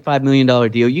 $6.5 million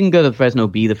deal. You can go to the Fresno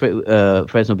Bee. The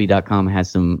FresnoBee.com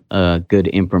has some good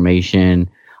information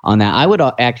on that. I would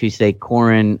actually say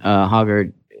Corin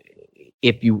Hoggard,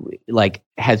 if you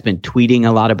has been tweeting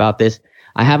a lot about this.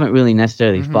 I haven't really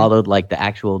necessarily followed the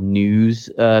actual news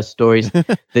stories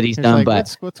that he's done,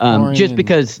 but just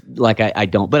because I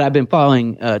don't. But I've been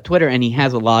following Twitter, and he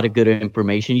has a lot of good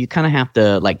information. You kind of have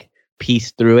to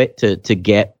piece through it to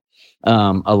get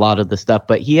a lot of the stuff.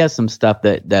 But he has some stuff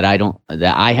that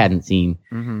I hadn't seen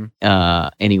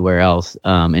anywhere else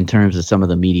in terms of some of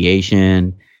the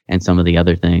mediation and some of the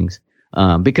other things.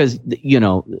 Because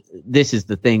this is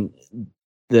the thing.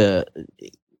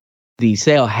 The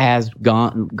sale has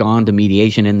gone to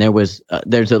mediation, and there's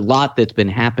a lot that's been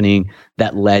happening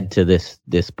that led to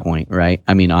this point, right?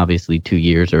 I mean, obviously 2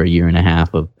 years or a year and a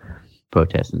half of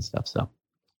protests and stuff. So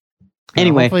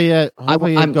anyway,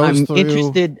 I'm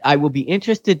interested. I will be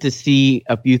interested to see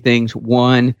a few things.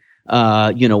 One,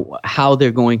 how they're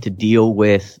going to deal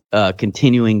with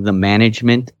continuing the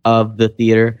management of the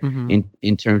theater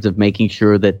in terms of making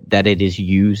sure that it is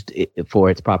used for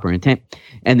its proper intent,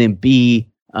 and then B,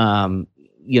 will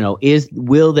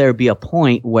there be a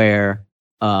point where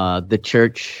the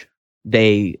church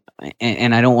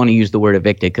and I don't want to use the word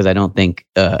evicted because I don't think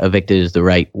evicted is the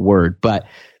right word, but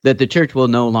that the church will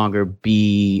no longer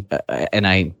be, and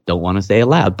I don't want to say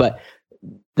aloud, but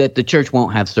that the church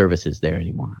won't have services there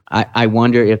anymore. I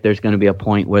wonder if there's going to be a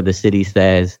point where the city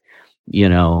says, you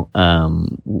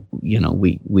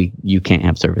can't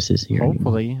have services here.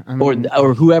 Hopefully,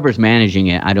 or whoever's managing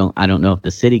it. I don't know if the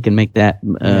city can make that.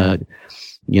 The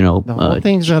whole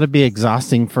thing's got to be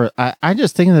exhausting for. I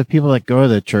just think of the people that go to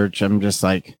the church. I'm just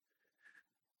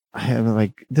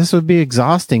this would be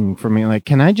exhausting for me. Like,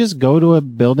 can I just go to a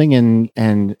building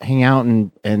and hang out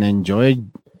and enjoy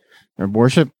or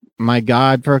worship my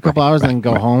God for a couple hours and then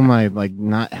go home? I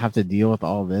not have to deal with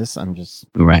all this. I'm just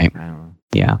right. I don't know.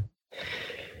 Yeah.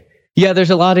 Yeah, there's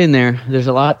a lot in there. There's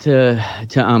a lot to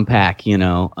unpack,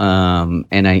 the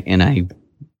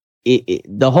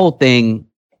whole thing,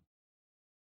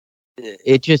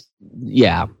 it just,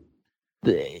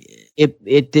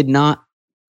 it did not,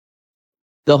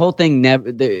 the whole thing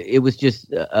it was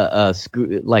just a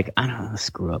screw, I don't know,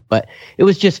 screw up, but it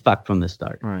was just fucked from the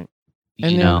start. Right.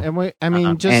 And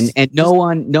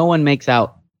no one makes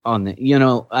out on the,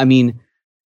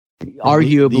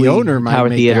 arguably, the owner Tower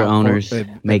Theater owners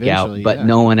make out, but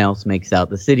no one else makes out.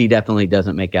 The city definitely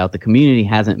doesn't make out. The community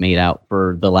hasn't made out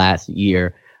for the last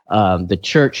year. The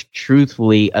church,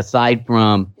 truthfully, aside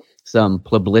from some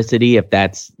publicity, if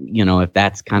that's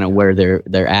kind of where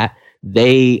they're at,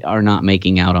 they are not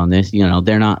making out on this.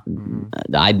 They're not.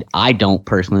 I don't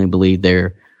personally believe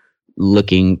they're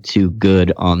looking too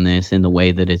good on this in the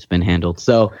way that it's been handled.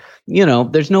 So,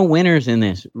 there's no winners in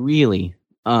this really.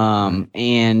 And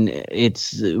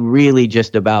it's really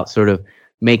just about sort of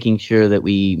making sure that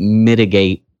we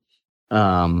mitigate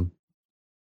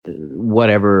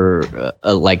whatever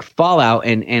like fallout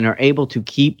and are able to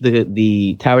keep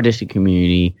the Tower District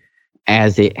community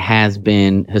as it has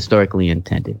been historically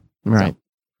intended. Right.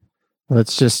 So.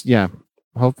 Let's just,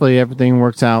 hopefully everything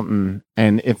works out. And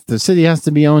if the city has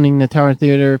to be owning the Tower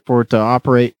Theater for it to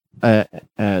operate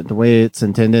the way it's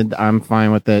intended, I'm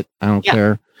fine with it. I don't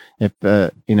care if,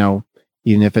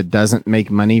 even if it doesn't make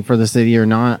money for the city or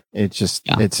not. It's just,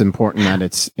 it's important that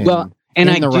it's and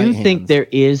I do think there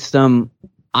is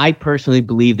I personally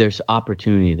believe there's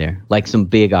opportunity there, like some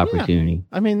big opportunity.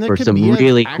 I mean, for some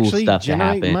really cool stuff to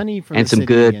happen, and some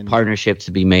good partnerships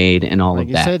to be made, and all of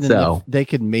that. So they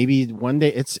could maybe one day.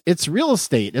 It's real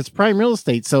estate. It's prime real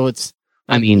estate. So it's.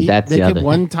 That's they the could other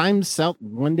one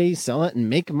thing. day sell it and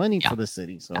make money for the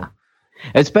city. So. Yeah.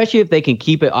 Especially if they can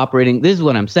keep it operating. This is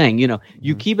what I'm saying.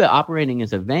 You keep it operating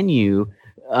as a venue.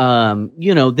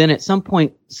 Then at some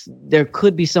point there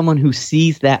could be someone who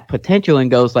sees that potential and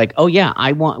goes like, oh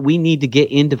yeah, we need to get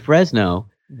into Fresno.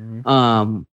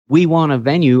 Mm-hmm. We want a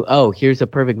venue. Oh, here's a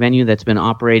perfect venue that's been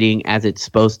operating as it's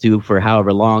supposed to for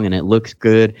however long. And it looks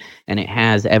good and it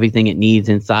has everything it needs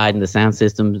inside, and the sound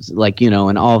systems,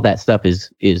 and all of that stuff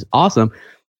is awesome.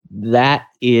 That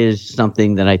is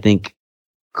something that I think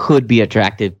could be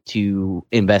attractive to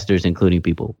investors, including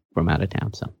people from out of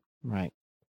town. So, right.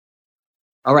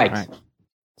 All right.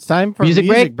 It's time for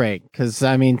music break. Because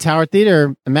Tower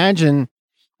Theater. Imagine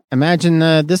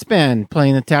this band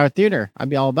playing the Tower Theater. I'd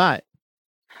be all about it.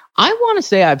 I want to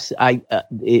say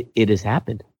it has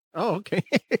happened. Oh, okay.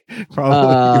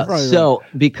 probably so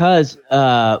right. Because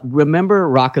remember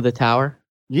Rock of the Tower?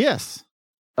 Yes.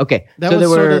 Okay. That was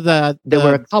sort of the there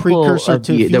were a couple precursor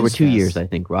to there were 2 years, I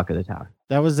think, Rock of the Tower.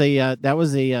 That was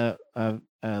a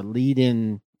lead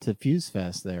in to Fuse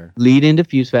Fest there. Lead into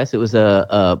Fuse Fest. It was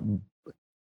a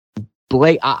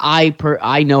Blake.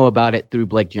 I know about it through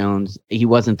Blake Jones. He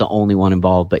wasn't the only one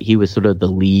involved, but he was sort of the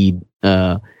lead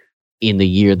in the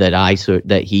year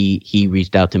that he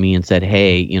reached out to me and said,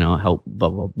 "Hey, help." Blah,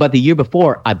 blah. But the year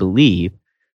before, I believe,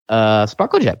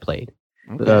 Sparklejet played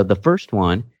the first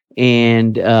one,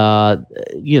 and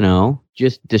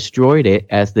just destroyed it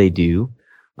as they do.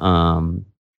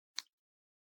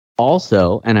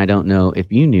 Also, and I don't know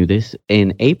if you knew this,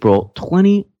 in April,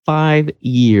 25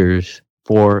 years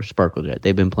for Sparklejet.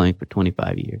 They've been playing for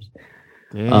 25 years.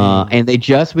 And they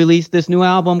just released this new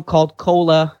album called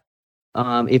Cola.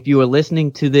 If you are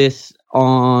listening to this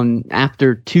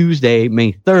after Tuesday,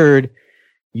 May 3rd,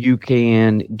 you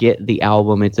can get the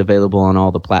album. It's available on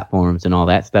all the platforms and all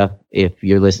that stuff. If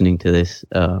you're listening to this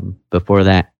before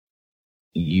that,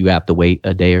 you have to wait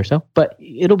a day or so, but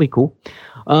it'll be cool.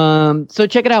 So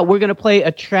check it out. We're going to play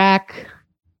a track.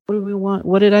 What do we want?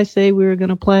 What did I say we were going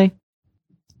to play?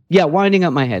 Yeah, Winding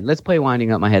Up My Head. Let's play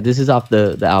Winding Up My Head. This is off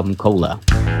the album Cola.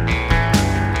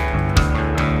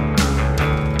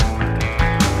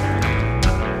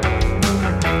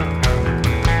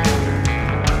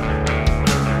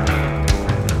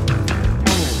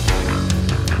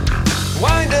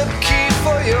 Wind up key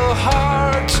for your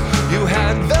heart. You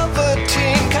had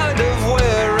velveteen kind of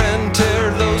wear and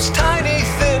tear, those tiny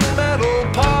thin metal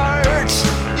parts.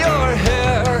 Your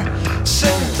hair,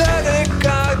 synthetic,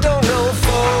 I don't know,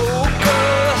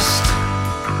 focused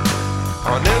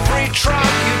on every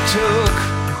drop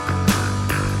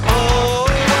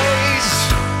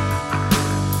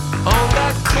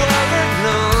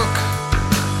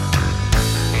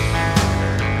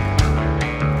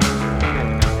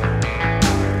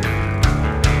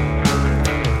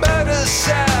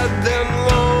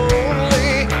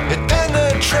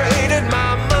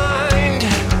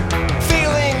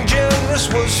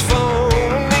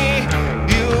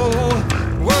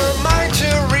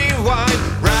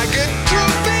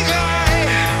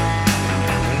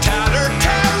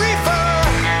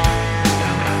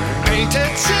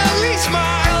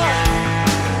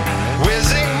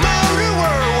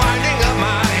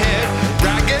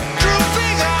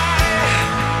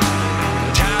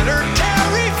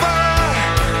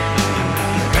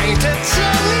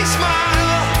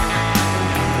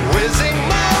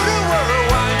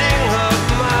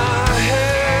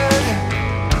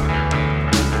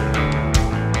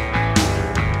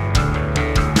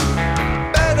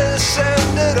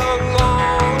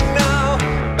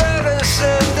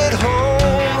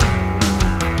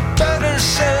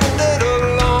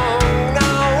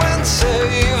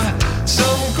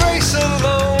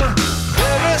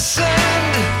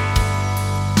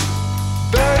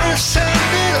send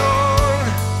it on.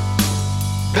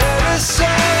 Better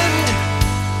send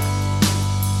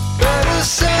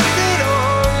it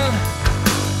on.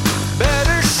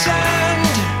 Better send.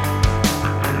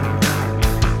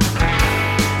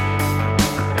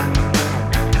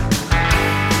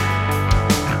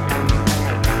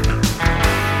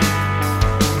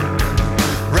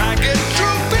 Ragged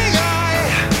drooping eye,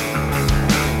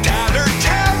 tattered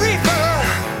tarry fur,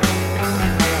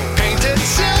 painted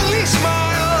silly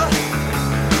smile,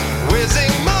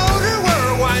 whizzing motor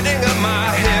whir winding up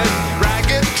my head.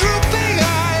 Ragged drooping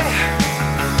eye,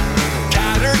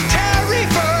 tattered tarry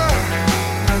fur,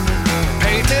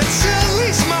 painted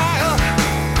silly smile,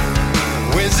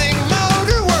 whizzing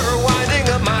motor whir winding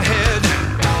up my head.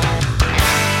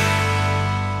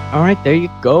 All right, there you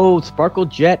go. Sparkle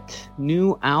Jet,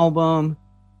 new album.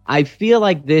 I feel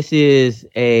like this is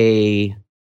the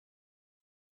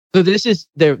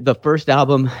first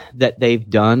album that they've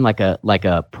done like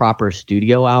a proper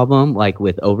studio album, like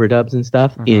with overdubs and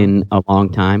stuff in a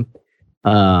long time.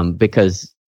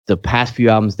 Because the past few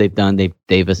albums they've done,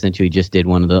 they've essentially just did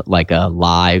one of the like a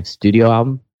live studio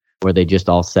album where they just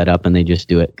all set up and they just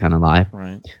do it kind of live.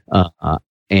 Right.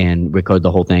 And record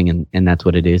the whole thing, and that's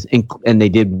what it is. And they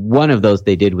did one of those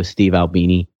they did with Steve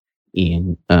Albini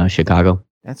in Chicago.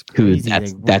 That's crazy.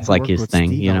 That's like his thing,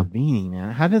 Steve you know. Albini,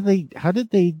 man. How did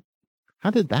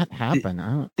that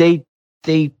happen? They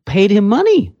paid him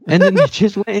money, and then they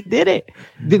just went and did it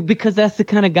because that's the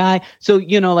kind of guy. So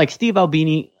like Steve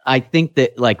Albini, I think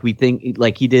that like we think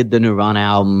like he did the Nirvana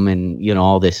album and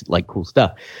all this like cool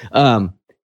stuff.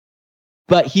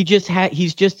 But he's just a sound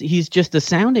he's just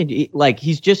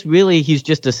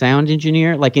a sound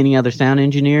engineer like any other sound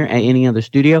engineer at any other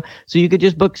studio. So you could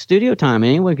just book studio time.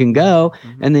 Anyone can go,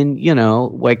 and then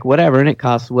like whatever, and it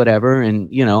costs whatever. And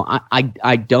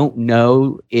I don't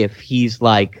know if he's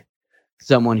like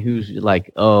someone who's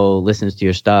like, oh, listens to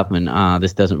your stuff and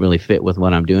this doesn't really fit with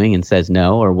what I'm doing and says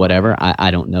no or whatever.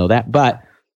 I don't know that, but.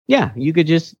 Yeah, you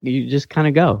just kind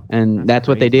of go, and that's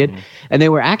what they did. And they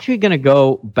were actually going to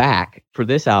go back for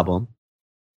this album,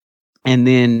 and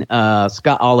then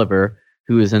Scott Oliver,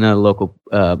 who is another local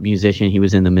musician, he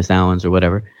was in the Miss Allens or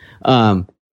whatever.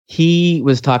 He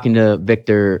was talking to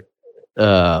Victor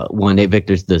one day.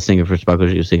 Victor's the singer for Sparkle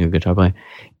Jet, singer, guitar player,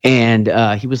 and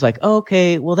he was like, oh,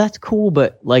 "Okay, well that's cool,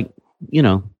 but like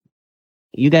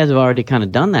you guys have already kind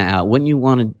of done that out. Wouldn't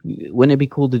it be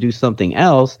cool to do something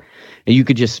else? And you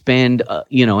could just spend,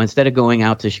 instead of going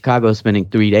out to Chicago, spending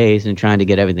 3 days and trying to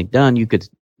get everything done, you could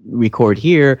record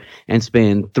here and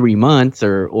spend 3 months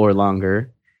or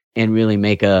longer and really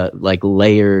make a like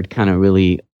layered kind of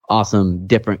really awesome,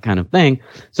 different kind of thing."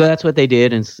 So that's what they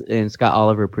did. And Scott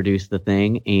Oliver produced the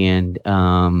thing. And,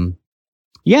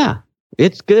 yeah,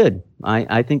 it's good.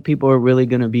 I think people are really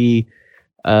going to be,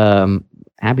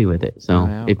 happy with it.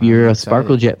 So if you're a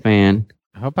Sparkle Jet fan,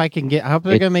 I hope they're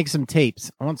gonna make some tapes.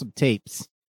 I want some tapes.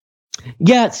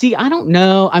 Yeah, see, I don't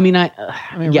know. I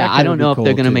don't know if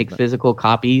they're gonna make physical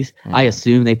copies. Yeah. I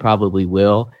assume they probably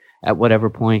will at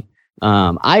whatever point.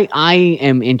 I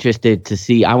am interested to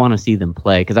see. I want to see them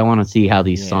play because I want to see how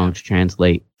these songs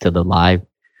translate to the live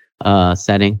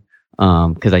setting.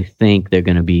 Because I think they're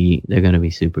gonna be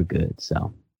super good.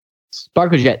 So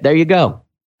Sparkle Jet, there you go.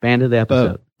 Band of the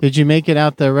episode. Did you make it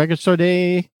out the record store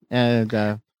day?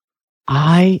 And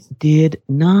I did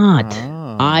not.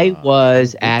 I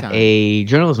was at a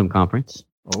journalism conference.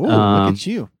 Oh, look at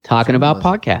you talking about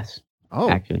podcasts. Oh,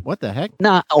 actually, what the heck?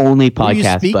 Not only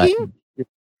podcasts, but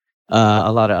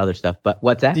a lot of other stuff. But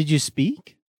what's that? Did you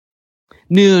speak?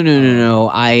 No.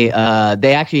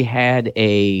 They actually had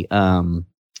a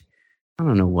I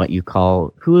don't know what you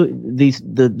call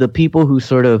the people who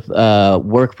sort of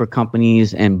work for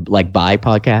companies and like buy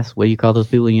podcasts. What do you call those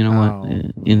people? You know what?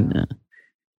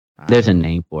 There's a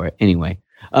name for it. Anyway,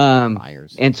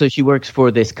 buyers. And so she works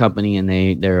for this company, and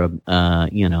they're a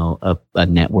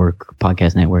network,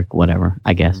 podcast network, whatever,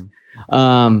 I guess.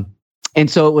 Mm-hmm. And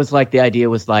so it was like the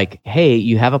idea was like, hey,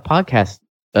 you have a podcast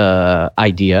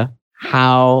idea.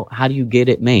 How do you get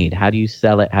it made? How do you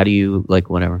sell it? How do you like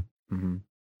whatever? Mm-hmm.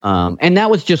 And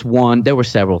that was just one. There were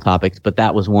several topics, but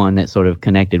that was one that sort of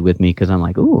connected with me because I'm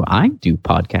like, ooh, I do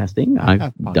podcasting.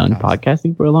 I've done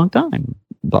podcasting for a long time.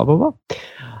 Blah, blah, blah.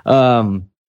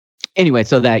 Anyway,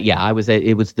 so that,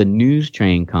 it was the News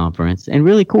Train conference and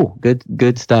really cool.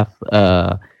 Good stuff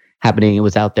happening. It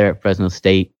was out there at Fresno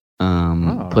State,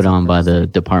 put on by the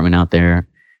department out there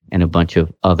and a bunch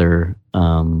of other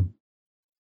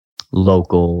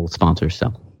local sponsors.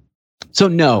 So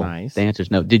no, nice. The answer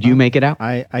is no. Did you make it out?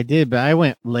 I did, but I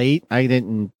went late. I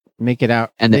didn't make it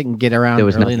out and didn't get around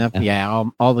early enough. Yeah,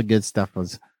 all the good stuff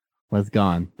was was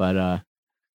gone. But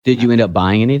did you end up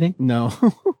buying anything? no.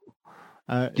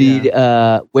 Where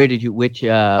did you end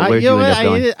up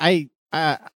going?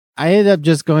 I ended up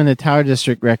just going to Tower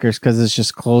District Records because it's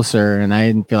just closer, and I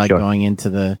didn't feel like going into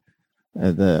the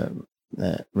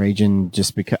Raging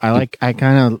just because I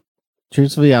kind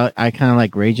of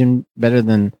like Raging better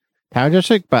than Tower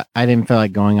District, but I didn't feel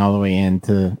like going all the way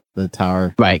into the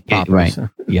Tower. Right.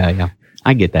 Yeah.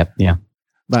 I get that. Yeah.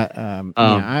 But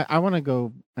I want to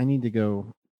go. I need to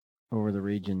go over the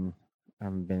region. I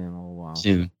haven't been in a little while.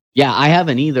 Soon. Yeah, I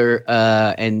haven't either.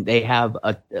 And they have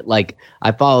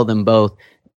I follow them both.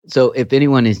 So if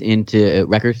anyone is into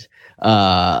records,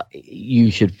 you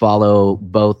should follow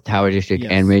both Tower District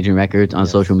and Raging Records on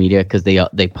social media because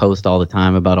they post all the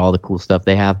time about all the cool stuff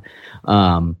they have.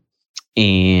 And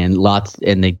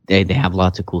they have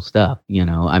lots of cool stuff,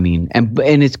 I mean, and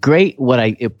it's great. What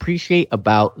I appreciate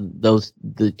about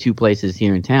the two places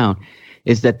here in town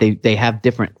is that they have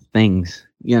different things,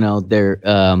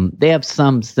 they have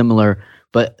some similar,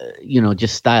 but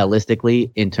just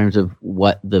stylistically in terms of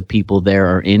what the people there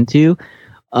are into.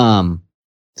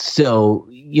 So,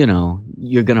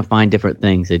 you're going to find different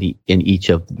things in each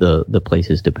of the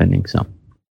places depending. So.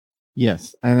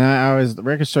 Yes. And the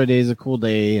record store day is a cool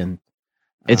day and,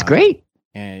 it's great.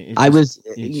 And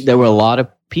there were a lot of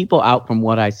people out from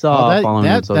what I saw following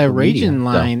on social media. Raging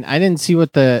line, I didn't see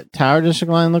what the Tower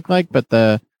District line looked like, but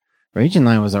the Raging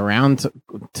line was around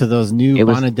to those new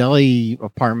Bonadelli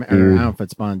apartment, or I don't know if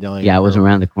it's Bonadelli. Yeah, it was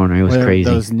around the corner. It was crazy.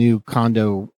 Those new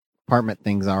condo apartment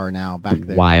things are now back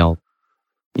there. Wild.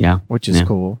 Yeah. Which is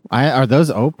cool. Are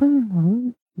those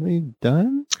open? Are they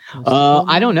done?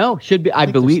 I don't know. Should be. I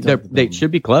believe they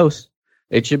should be close.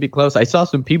 It should be close. I saw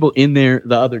some people in there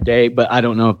the other day, but I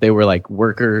don't know if they were like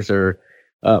workers or,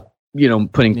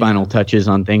 putting final touches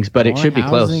on things. But it should be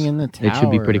close. It should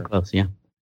be pretty close. Yeah.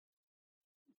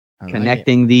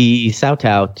 Connecting the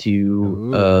Southtown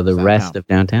to the rest of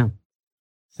downtown,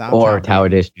 or Tower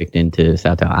District into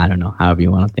Southtown. I don't know. However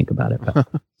you want to think about it. But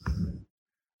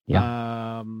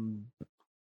yeah.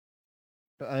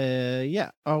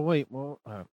 Yeah. Oh wait. Well,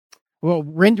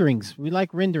 renderings. We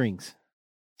like renderings.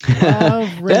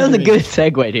 That was a good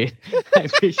segue, dude. I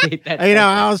appreciate that.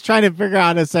 I was trying to figure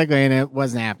out a segue and it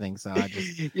wasn't happening, so I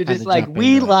just you're just like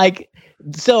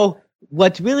So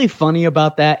what's really funny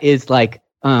about that is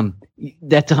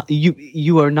that's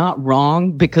you are not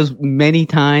wrong, because many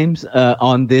times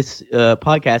on this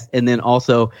podcast and then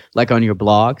also on your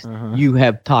blogs, you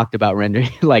have talked about rendering.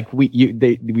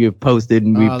 We have posted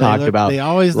and we've talked about they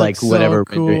always whatever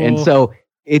so cool. rendering. And so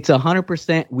it's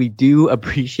 100%. We do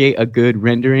appreciate a good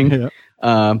rendering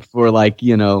for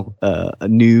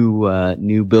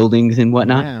new buildings and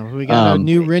whatnot. Yeah, we got a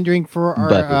new rendering for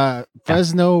our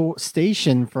Fresno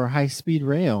station for high speed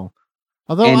rail.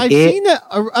 Although I've seen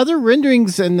other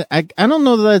renderings, and I don't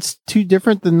know that that's too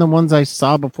different than the ones I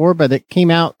saw before, but it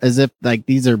came out as if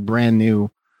these are brand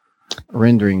new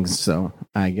renderings. So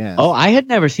I guess. Oh, I had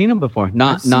never seen them before.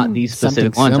 Not these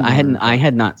specific ones. I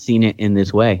had not seen it in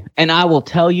this way. And I will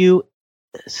tell you,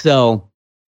 so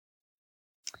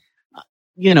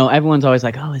everyone's always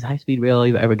like, "Oh, is high speed rail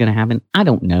ever going to happen?" I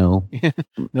don't know.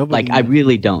 I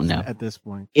really don't know at this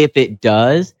point. If it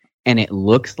does, and it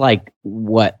looks like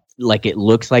it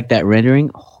looks like that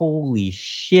rendering, holy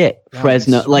shit,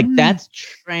 Fresno, that's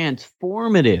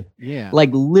transformative. Yeah.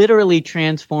 Literally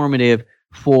transformative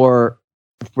for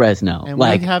Fresno. And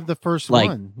we have the first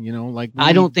one,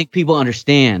 I don't think people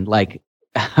understand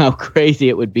how crazy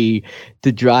it would be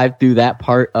to drive through that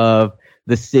part of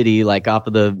the city, off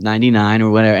of the 99 or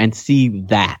whatever, and see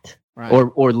that. Right.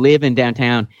 Or live in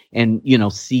downtown and,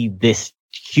 see this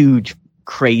huge,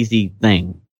 crazy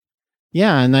thing.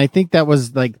 Yeah, and I think that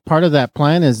was part of that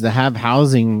plan is to have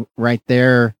housing right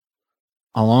there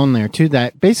along there too.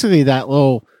 That basically that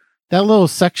little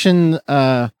section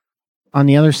on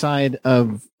the other side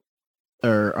of,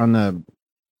 or on the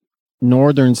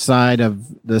northern side of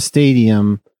the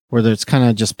stadium, where there's kind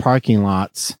of just parking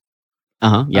lots.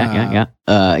 Yeah.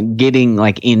 Getting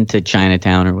into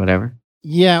Chinatown or whatever.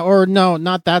 Yeah, or no,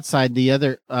 not that side. The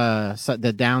other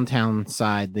the downtown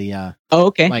side. The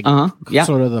okay.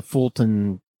 Sort of the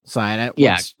Fulton side.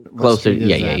 Closer.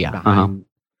 Yeah.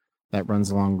 That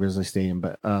runs along Grizzly Stadium,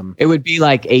 but it would be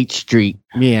like 8th Street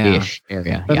ish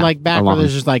area. But back where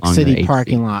there's just city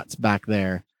parking lots back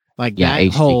there.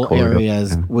 That whole area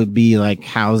would be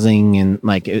housing, and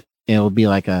it'll be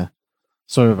a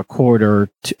sort of a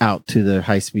corridor out to the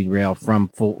high speed rail from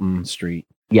Fulton Street.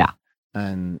 Yeah.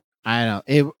 And I don't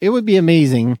know. It would be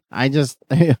amazing. I just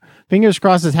fingers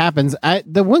crossed it happens.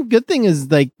 The one good thing is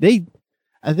I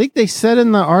think they said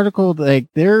in the article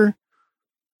they're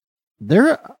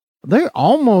they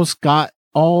almost got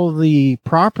all the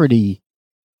property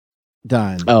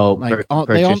done. Oh, like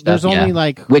there's only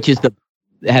like which is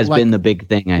has been the big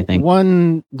thing, I think.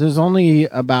 There's only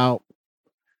about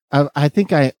I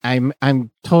think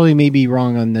I'm totally maybe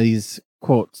wrong on these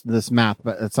quotes, this math,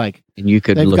 but it's like and you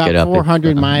could they've look got it up.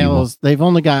 400 miles. They've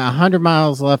only got 100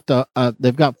 miles left.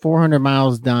 They've got 400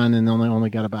 miles done, and only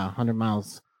got about 100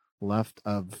 miles left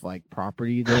of like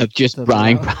property. Of just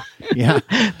buying. Yeah,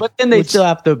 but then they still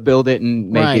have to build it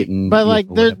and make it. And, but like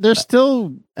they're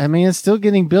still. I mean, it's still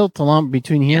getting built along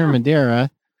between here and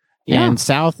Madeira, and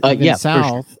south,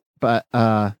 south. Sure. But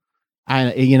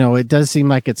it does seem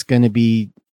like it's going to be.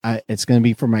 It's going to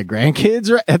be for my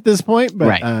grandkids at this point,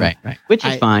 but right, which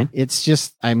is fine. It's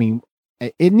just, I mean,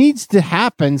 it needs to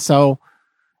happen. So,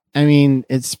 I mean,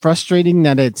 it's frustrating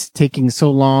that it's taking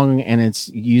so long and it's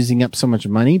using up so much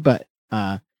money, but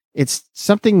it's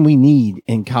something we need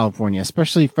in California,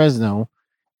 especially Fresno.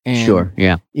 And, sure,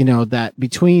 yeah. That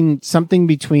between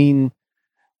connecting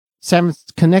San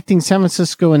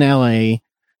Francisco and LA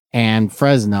and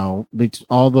Fresno, it's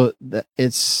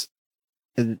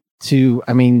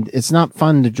not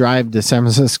fun to drive to San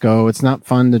Francisco. It's not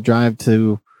fun to drive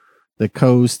to the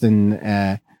coast,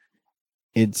 and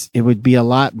it would be a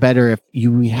lot better if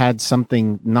you had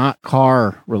something not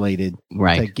car related,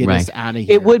 to get us out of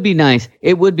here. It would be nice.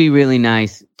 It would be really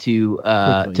nice to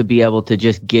be able to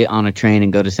just get on a train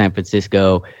and go to San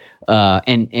Francisco,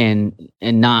 and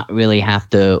not really have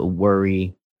to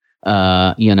worry.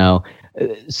 So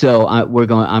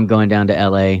I'm going down to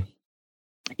LA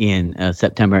in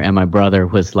September, and my brother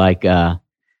was like, we're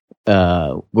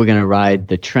gonna ride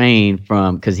the train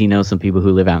because he knows some people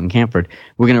who live out in Hanford.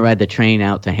 We're gonna ride the train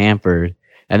out to Hanford,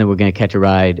 and then we're gonna catch a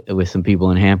ride with some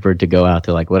people in Hanford to go out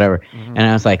to like whatever. Mm-hmm. And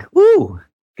I was like, ooh,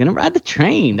 gonna ride the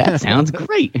train, that sounds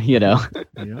great. Yeah.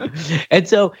 And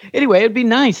so anyway, it'd be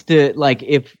nice to, like,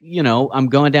 if I'm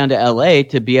going down to LA,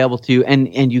 to be able to,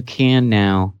 and you can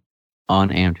now on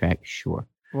Amtrak, sure.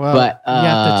 Well, but you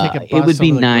have to take a bus. It would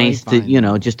be nice to,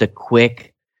 just a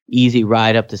quick, easy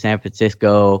ride up to San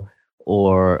Francisco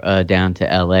or down to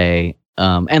LA.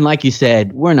 And like you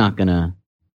said, we're not gonna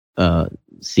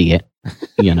see it,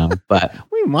 but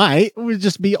we might. We'd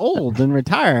just be old and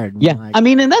retired. Yeah,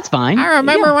 and that's fine. I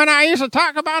remember when I used to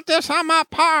talk about this on my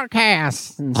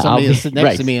podcast, and somebody will sit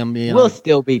next to me and be we'll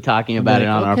still be talking about it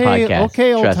on our podcast.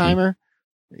 Okay, old timer.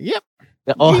 Yep.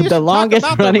 The longest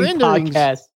running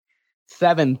podcast.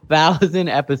 7,000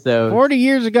 episodes. 40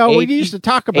 years ago, we used to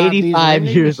talk about 85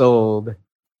 years old.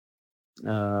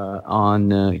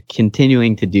 On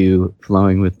continuing to do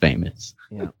Flowing with Famous.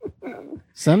 Yeah.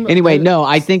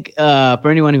 I think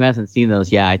for anyone who hasn't seen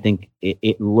those, I think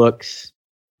it looks.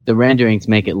 The renderings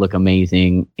make it look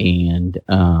amazing, and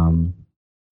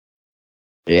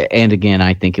again,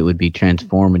 I think it would be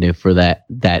transformative for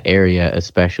that area,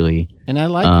 especially. And I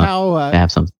like how to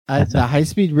have some the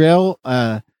high-speed rail.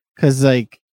 Because,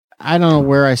 like, I don't know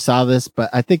where I saw this, but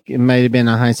I think it might have been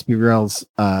on High Speed Rail's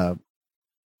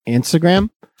Instagram.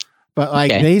 But,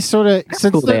 like, they sort of,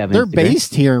 since cool they're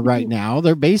based here right now,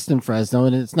 they're based in Fresno,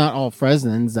 and it's not all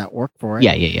Fresnans that work for it.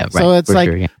 Yeah, right. So it's like,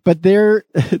 sure, but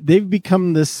they've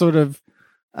become this sort of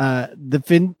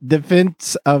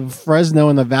defense of Fresno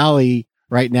and the Valley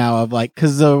right now, of like,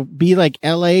 because there'll be like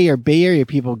LA or Bay Area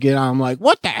people get on, I'm like,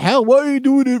 what the hell? Why are you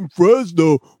doing it in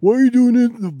Fresno? Why are you doing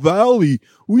it in the Valley?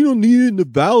 We don't need it in the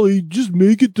Valley. Just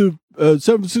make it to San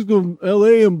Francisco and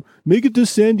LA, and make it to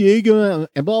San Diego,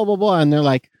 and blah, blah, blah. And they're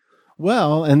like,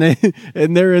 well, and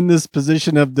they're in this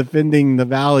position of defending the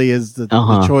Valley as the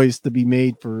choice to be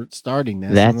made for starting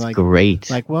this. That's great.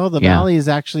 Like, well, the Valley is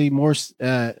actually more,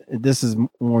 this is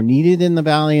more needed in the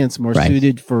Valley, and it's more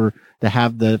suited to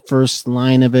have the first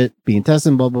line of it being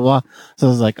tested, blah, blah, blah. So I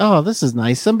was like, oh, this is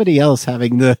nice. Somebody else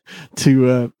having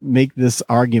to make this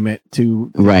argument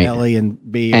to LA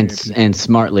and Bay Area and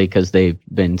smartly, because they've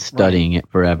been studying it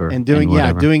forever and doing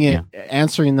it,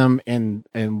 answering them and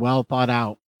well thought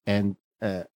out and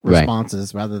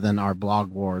responses rather than our blog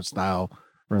war style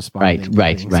responding.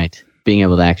 Right. Being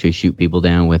able to actually shoot people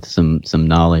down with some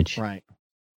knowledge. Right.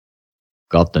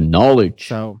 Got the knowledge.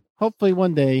 So hopefully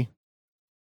one day.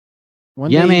 One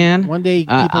day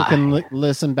people can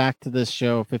listen back to this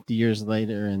show 50 years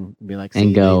later and be like,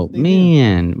 and go,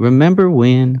 man, remember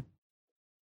when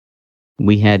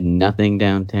we had nothing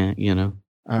downtown?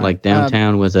 Like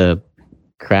downtown was a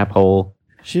crap hole.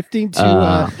 Shifting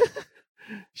to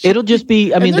it'll just be.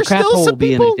 The crap hole will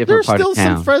be in a different part of town. There's still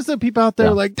some Fresno people out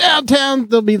there like downtown.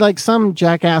 There'll be like some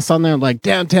jackass on there like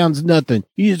downtown's nothing.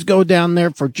 You just go down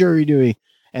there for jury duty.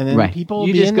 And then Right. people will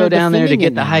You be just in go down there to defending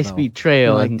get it the now, high though. speed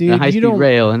trail Like, and dude, the high you speed don't-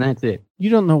 rail, and that's it. You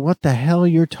don't know what the hell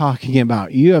you're talking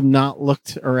about. You have not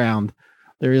looked around.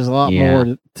 There is a lot Yeah.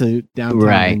 more to downtown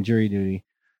Right. than jury duty.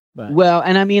 But Well,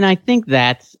 and I mean, I think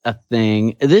that's a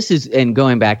thing. This is, and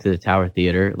going back to the Tower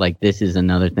Theater, like this is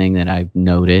another thing that I've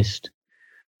noticed,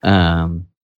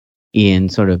 in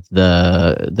sort of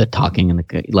the talking and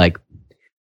the, like,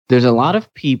 there's a lot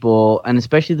of people, and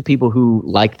especially the people who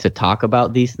like to talk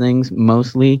about these things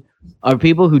mostly, are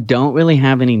people who don't really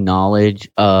have any knowledge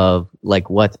of like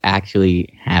what's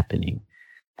actually happening.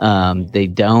 They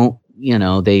don't,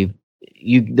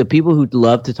 the people who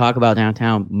love to talk about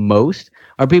downtown most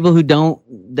are people who don't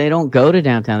go to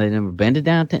downtown. They've never been to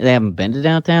downtown. They haven't been to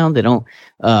downtown. They don't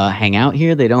hang out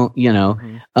here. They don't,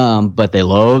 but they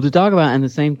love to talk about it. And the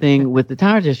same thing with the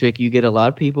Tower District. You get a lot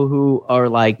of people who are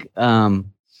like, so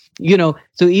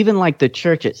even like the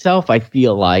church itself, I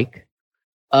feel like,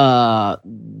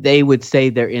 they would say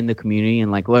they're in the community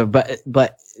and like whatever,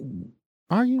 but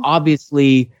are you?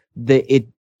 Obviously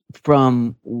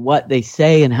from what they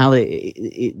say and how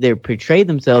they portray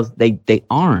themselves, they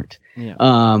aren't. Yeah.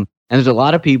 And there's a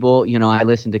lot of people, I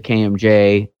listened to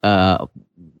KMJ,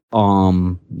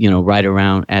 right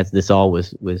around as this all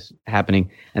was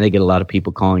happening, and they get a lot of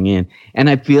people calling in. And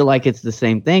I feel like it's the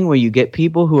same thing where you get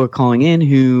people who are calling in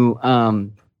who,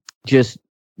 just,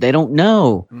 they don't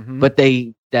know, but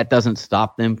that doesn't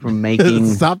stop them from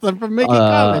making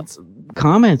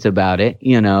comments about it,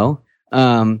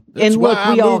 and look,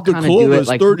 we all kind of do it.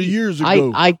 Like 30 years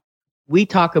ago. We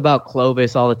talk about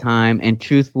Clovis all the time, and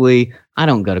truthfully, I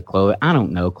don't go to Clovis. I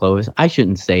don't know Clovis. I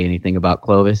shouldn't say anything about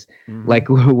Clovis, like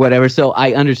whatever. So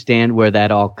I understand where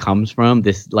that all comes from.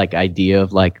 This like idea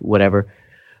of like whatever.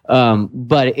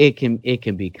 But it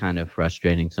can be kind of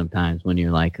frustrating sometimes when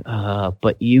you're like,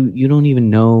 but you don't even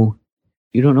know,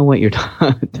 you don't know what you're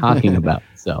talking about.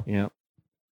 So yeah.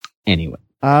 Anyway.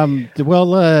 Well,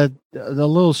 the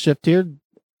little shift here,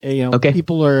 okay.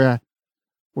 People are,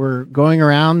 we're going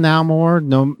around now more,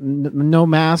 no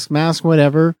mask,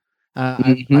 whatever.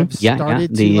 I've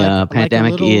started the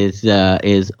pandemic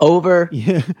is over,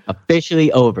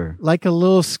 officially over. Like a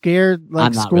little scared,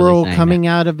 like squirrel really coming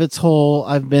out of its hole.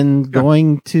 I've been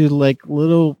going to like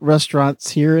little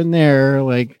restaurants here and there,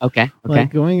 like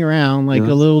like going around like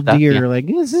a little deer. Like,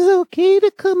 is this okay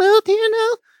to come out here now?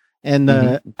 And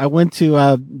I went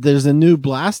to there's a new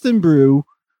Blast and Brew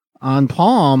on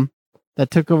Palm that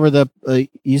took over the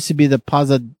used to be the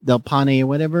Plaza del Pane or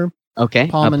whatever. Okay.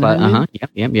 Palm and Herman.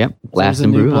 Yep. Blast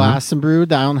and Brew. Blast and Brew. I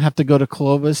don't have to go to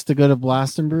Clovis to go to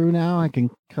Blast and Brew now. I can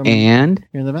come and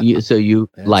here in the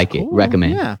That's like cool. It.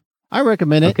 Recommend. Yeah. I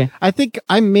recommend it. Okay. I think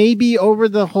I may be over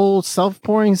the whole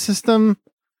self-pouring system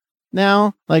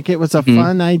now. Like it was a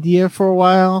fun idea for a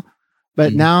while,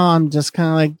 but now I'm just kind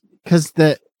of like, because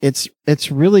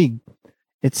it's really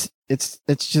just,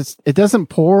 it doesn't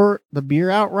pour the beer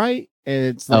out right.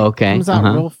 It's like, it comes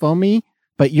out real foamy,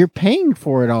 but you're paying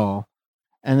for it all.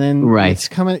 And then it's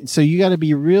coming. So you got to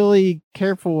be really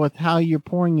careful with how you're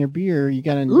pouring your beer. You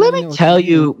got to let me tell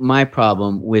you my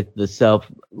problem with the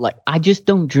like, I just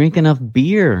don't drink enough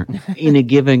beer in a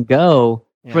given go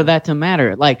for that to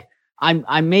matter. Like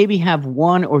I maybe have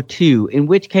one or two, in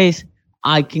which case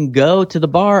I can go to the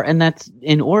bar and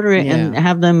order it and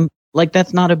have them, like,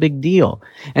 that's not a big deal.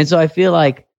 And so I feel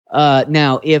like,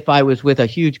 now if I was with a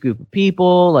huge group of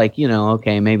people, like,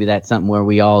 okay, maybe that's something where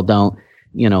we all don't,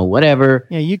 whatever.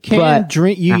 Yeah, you can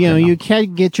drink, you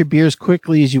can get your beers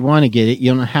quickly as you want to get it.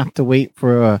 You don't have to wait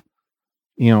for a,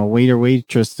 waiter,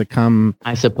 waitress to come.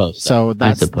 I suppose. So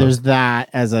there's that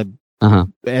as a,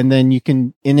 and then you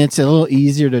can, and it's a little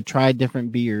easier to try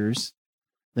different beers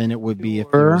than it would be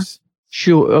if there was.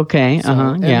 Sure. Okay. So,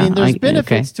 I mean, there's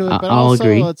benefits to it, but I'll also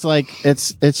agree. it's like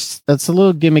it's a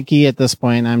little gimmicky at this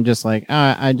point. I'm just like,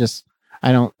 I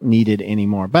don't need it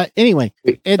anymore. But anyway,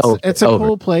 it's a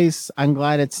cool place. I'm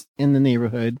glad it's in the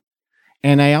neighborhood,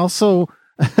 and I also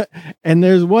and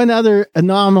there's one other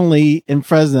anomaly in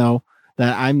Fresno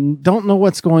that I don't know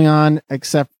what's going on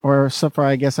except for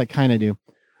I guess I kind of do.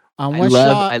 On West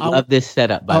Shaw, I love this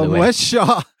setup, by the way. West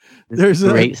Shaw. There's a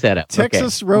great setup.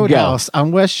 Texas Roadhouse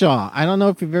on West Shaw. I don't know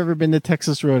if you've ever been to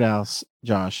Texas Roadhouse,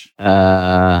 Josh.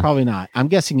 Probably not. I'm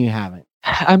guessing you haven't.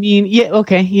 I mean, yeah,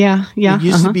 okay, yeah. It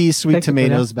used to be Sweet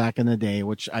Tomatoes back in the day,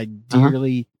 which I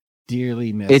dearly,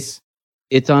 dearly miss.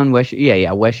 It's on West.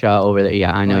 Yeah, West Shaw over there.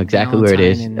 Yeah, I know exactly where it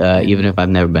is. Even if I've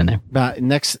never been there. But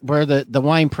next, where the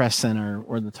Wine Press Center,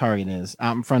 where the Target is,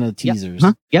 out in front of the Teasers.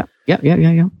 Yeah.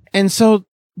 And so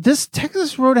this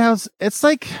Texas Roadhouse, it's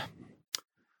like,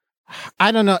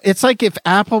 I don't know. It's like if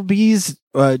Applebee's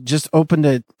just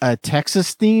opened a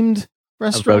Texas themed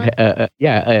restaurant. A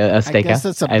steakhouse. I guess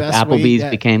that's the best Applebee's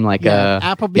way. became like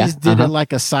Applebee's did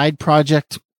like a side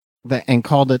project and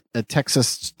called it a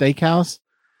Texas Steakhouse.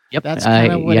 Yep, that's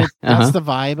kind of what that's the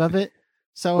vibe of it.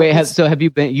 So wait, have you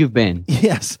been? You've been?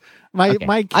 Yes, my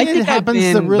kid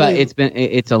happens to really. But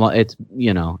it's a lot. It's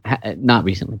not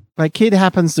recently. My kid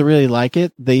happens to really like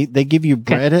it. They give you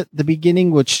bread at the beginning,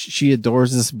 which she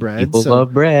adores this bread. People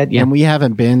love bread, yeah. And we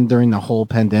haven't been during the whole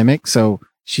pandemic, so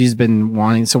she's been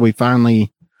wanting. So we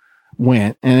finally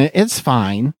went, and it's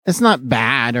fine. It's not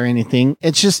bad or anything.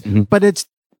 It's just, but it's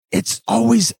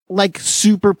always like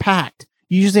super packed.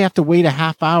 You usually have to wait a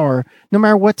half hour, no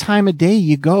matter what time of day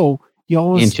you go. You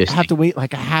always have to wait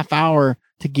like a half hour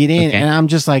to get in. Okay. And I'm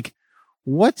just like,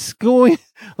 what's going,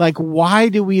 like, why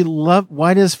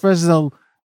does Fresno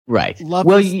love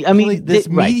this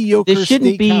mediocre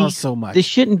steakhouse so much? This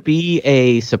shouldn't be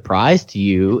a surprise to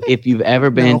you if you've ever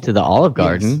been to the Olive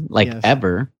Garden,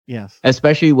 ever. Yes.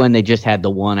 Especially when they just had the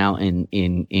one out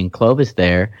in Clovis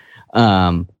there.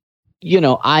 I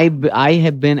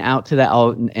have been out to that,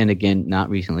 and again, not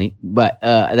recently, but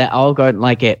that Olive Garden,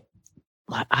 like at,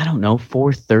 I don't know,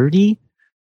 4:30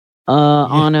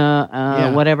 on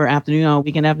a whatever afternoon, on a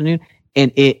weekend afternoon,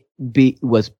 and it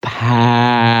was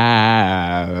packed.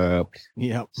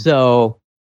 Yeah. So,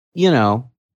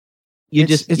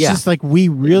 it's just like we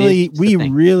really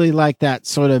like that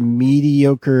sort of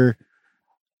mediocre,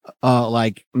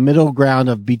 like middle ground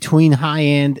of between high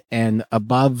end and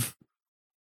above,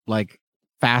 like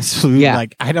fast food. Yeah.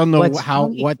 Like I don't know what's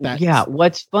funny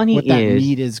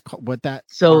is what that.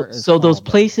 So those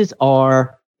places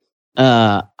are,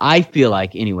 I feel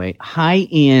like anyway, high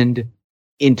end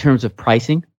in terms of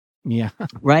pricing. Yeah.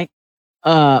 Right.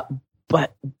 But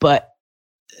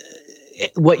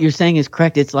what you're saying is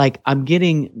correct. It's like I'm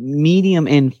getting medium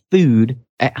end food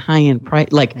at high end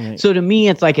price. Like, so to me,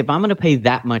 it's like if I'm going to pay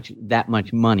that much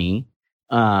money,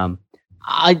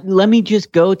 let me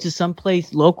just go to some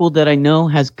place local that I know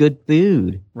has good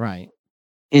food. Right.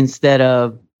 Instead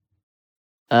of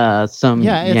some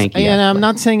Yankee. And I'm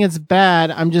not saying it's bad.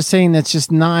 I'm just saying that's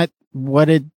just not what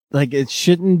it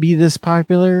shouldn't be this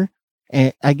popular.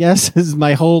 And I guess is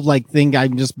my whole thing.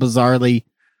 I'm just bizarrely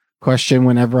question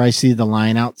whenever I see the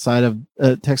line outside of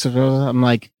Texas Roadhouse. I'm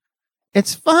like,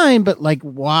 it's fine, but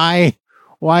why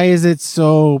is it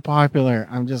so popular?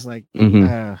 I'm just like,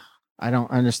 I don't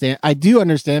understand. I do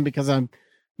understand because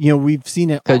we've seen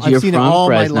it. I've seen it all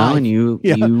Fresno my life.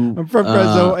 And I'm from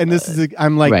Fresno, and this is.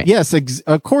 I'm like, yes,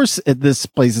 of course, this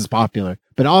place is popular,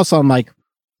 but also I'm like,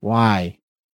 why?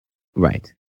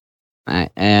 Right.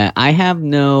 I have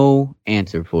no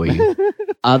answer for you,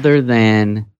 other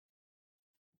than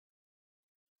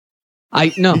I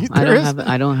don't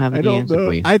have any answer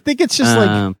for you. I think it's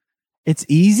just it's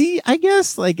easy. I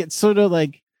guess it's sort of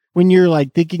like. When you're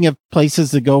thinking of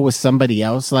places to go with somebody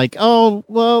else, oh,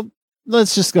 well,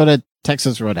 let's just go to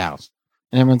Texas Roadhouse.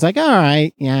 And everyone's like, all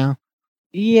right, yeah.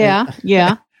 Yeah.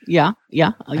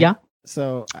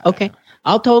 So, okay.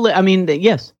 I'll totally,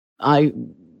 yes,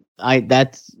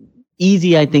 that's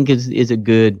easy. I think is a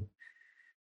good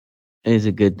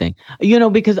thing,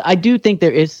 because I do think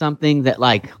there is something that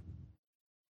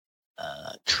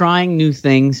trying new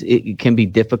things, it can be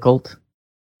difficult.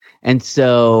 And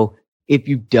so, if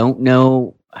you don't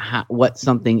know what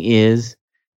something is,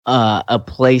 a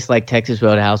place like Texas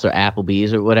Roadhouse or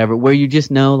Applebee's or whatever, where you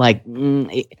just know, I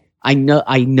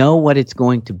know what it's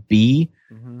going to be,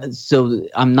 so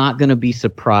I'm not going to be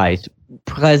surprised,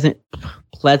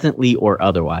 pleasantly or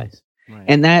otherwise,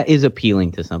 and that is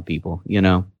appealing to some people,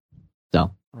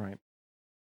 So, right.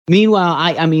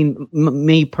 Meanwhile,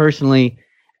 me personally,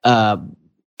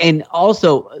 and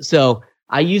also so.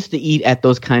 I used to eat at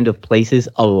those kind of places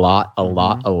a lot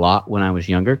when I was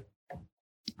younger,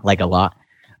 a lot.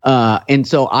 And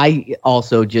so I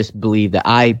also just believe that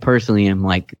I personally am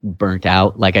burnt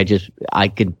out. I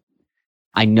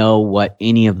know what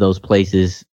any of those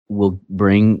places will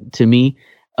bring to me.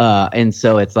 And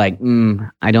so it's I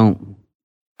can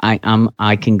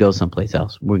go someplace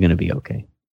else. We're going to be okay.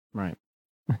 Right.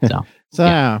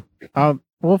 So,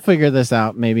 we'll figure this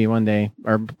out maybe one day,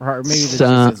 or maybe this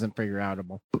just isn't figure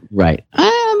outable. Right.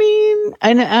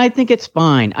 And I think it's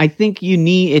fine. I think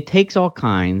it takes all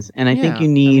kinds, and I think you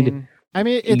need.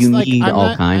 It's need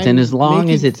all kinds, and as long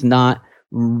as it's not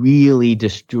really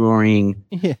destroying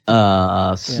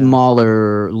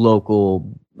smaller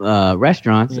local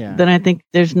restaurants, then I think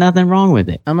there's nothing wrong with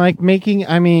it. I'm making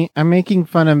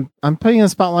fun of. I'm putting a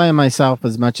spotlight on myself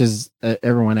as much as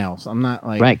everyone else. I'm not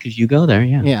right, because you go there,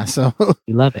 yeah. So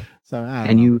you love it. So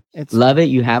you love it.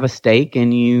 You have a steak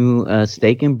and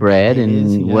steak and bread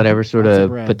and whatever sort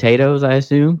of potatoes, I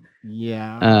assume.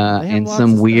 Yeah. They have and lots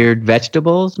some of weird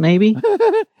vegetables, maybe.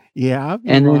 Yeah.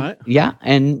 And then, what? yeah,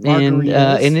 and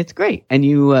Margaritas. it's great. And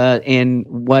you and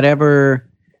whatever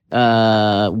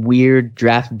weird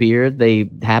draft beer they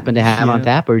happen to have on Yeah.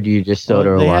 tap, or do you just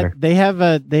soda Well, or water? they have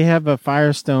a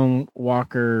Firestone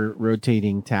Walker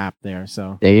rotating tap there,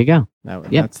 so There you go.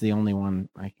 Yep. Yep. That's the only one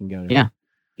I can go to. Yeah.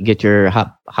 You get your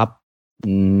hoptomin.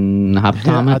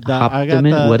 I got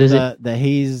the, What is the, the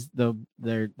haze,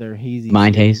 their hazy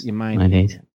Mind haze? Yeah, Mind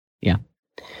haze. Yeah.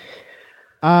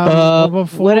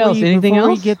 Before what else? Anything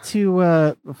before else?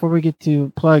 Before we get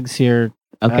to plugs here,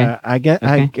 Okay. I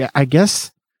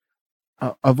guess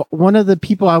of one of the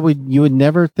people you would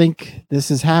never think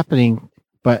this is happening,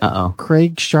 but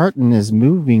Craig Sharton is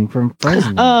moving from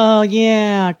Fresno. Oh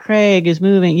yeah, Craig is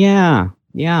moving. Yeah.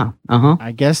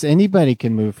 I guess anybody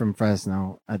can move from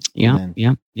Fresno. Yeah.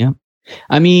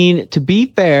 I mean, to be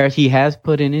fair, he has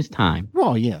put in his time.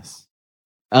 Well, yes.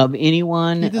 Of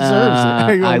anyone, He deserves it. I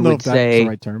don't know would if that's say the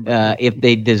right term, but- if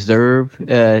they deserve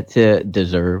to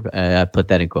deserve, I put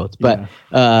that in quotes, but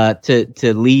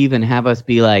to leave and have us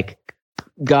be like,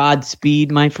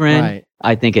 Godspeed, my friend. Right.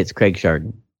 I think it's Craig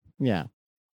Sharton. Yeah.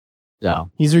 So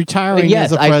he's retiring. But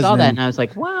yes, as a I saw Fresnan. that and I was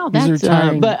like, wow, He's that's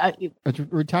retiring. but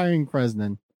Retiring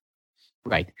Fresnan.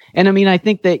 right. And I mean, I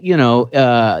think that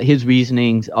his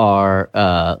reasonings are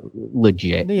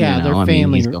legit. Yeah, they're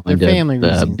family. He's going They're to family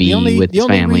reasons. be with his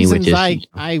family, which is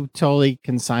I totally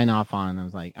can sign off on. I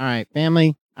was like, all right,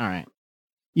 family, all right,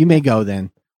 you may go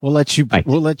then. We'll let you. Right.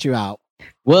 We'll let you out.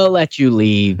 We'll let you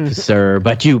leave, sir,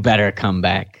 but you better come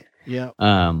back. Yeah.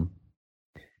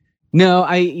 No,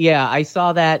 I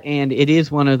saw that, and it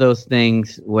is one of those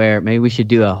things where maybe we should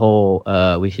do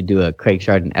a Craig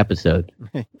Sharton episode.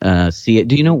 See it.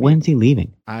 Do you know when's he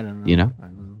leaving? I don't know. You know? I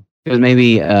don't know. Because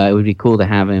maybe it would be cool to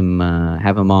have him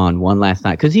on one last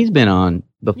night. Because he's been on.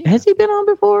 Has he been on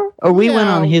before? Or we went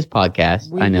on his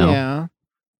podcast. I know. Yeah.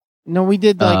 No, we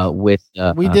did like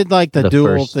we did like the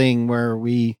dual first thing where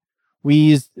we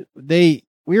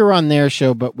were on their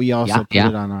show, but we also put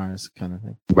it on ours, kind of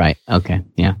thing. Right. Okay.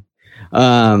 Yeah.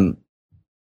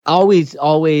 Always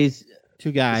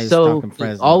two guys so talking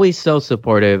Fresno. always so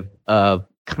supportive of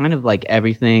kind of like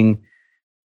everything,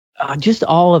 just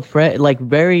all of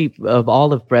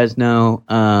all of Fresno,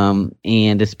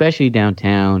 and especially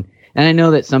downtown. And I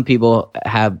know that some people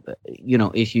have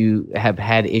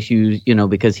had issues,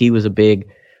 because he was a big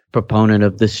proponent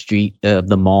of the street, of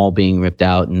the mall being ripped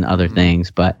out and other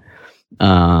things. But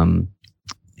in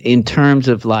terms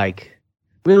of like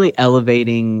really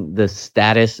elevating the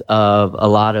status of a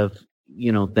lot of,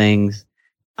 things,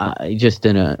 just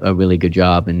did a really good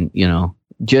job. And,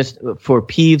 just for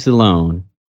Peeves alone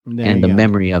and the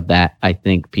memory of that, I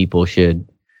think people should,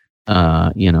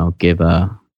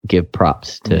 give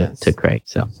props to Craig.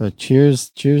 So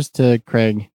cheers to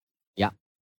Craig. Yeah.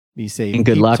 Be safe. And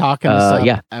good Keep luck. Talking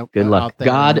us up good luck. out there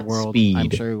in the world. Godspeed.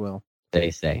 I'm sure he will. They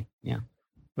say. Yeah.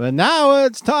 But now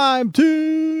it's time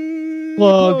to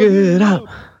Plug it up.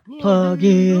 Plug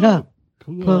it up.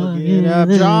 Plug it up.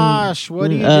 Josh,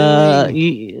 what are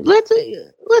you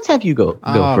doing? Let's have you go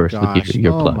first with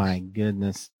your plugs. Oh my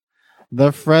goodness.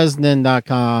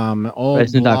 TheFresnan.com.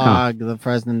 Old blog,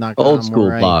 TheFresnan.com. Old school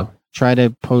blog. Try to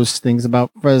post things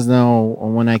about Fresno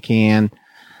when I can.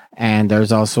 And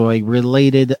there's also a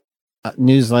related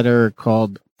newsletter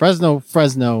called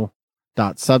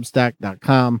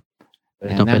Fresno.substack.com.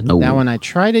 And that one I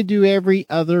try to do every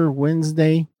other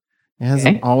Wednesday. It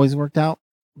hasn't always worked out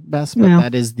best, but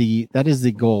that is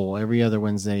the goal. Every other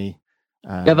Wednesday. You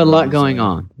have a lot going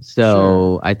on,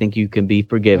 so I think you can be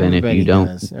forgiven if you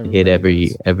don't hit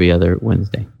every other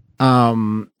Wednesday.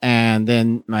 And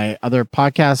then my other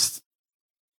podcast,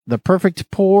 The Perfect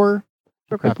Pour,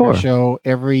 show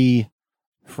every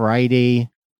Friday,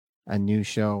 a new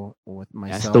show with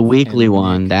myself. That's the weekly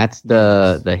one. That's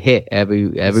the hit every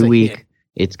week. Hit.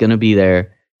 It's gonna be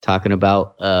there talking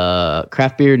about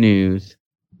craft beer news,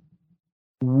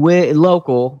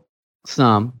 local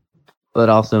some, but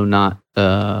also not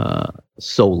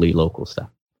solely local stuff.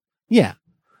 Yeah,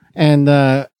 and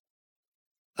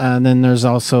then there's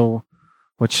also,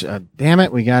 which damn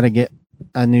it, we got to get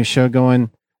a new show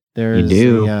going. There's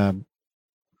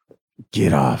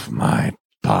Get Off My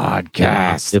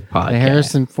Podcast, the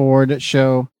Harrison Ford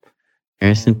show.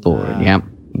 Harrison Ford, yeah.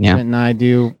 Trent and I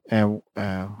do,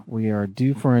 we are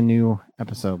due for a new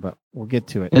episode, but we'll get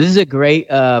to it. This is a great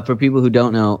for people who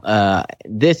don't know.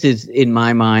 This is in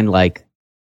my mind like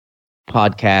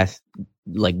podcast,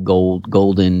 like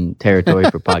golden territory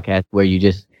for podcast, where you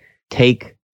just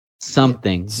take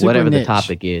something, whatever the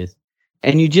topic is,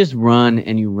 and you just run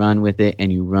and you run with it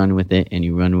and you run with it and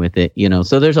you run with it, you know.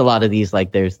 So there's a lot of these,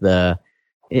 like there's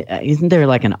isn't there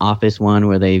like an Office one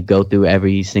where they go through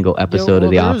every single episode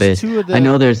of The Office? I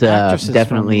know there's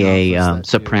definitely a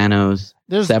Sopranos.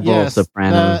 There's several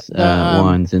Sopranos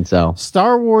ones, and so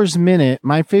Star Wars Minute.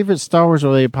 My favorite Star Wars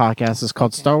related podcast is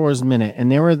called Star Wars Minute, and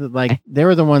they were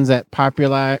the ones that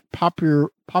popularized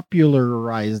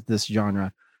this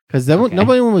genre because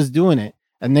nobody was doing it,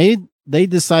 and they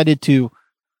decided to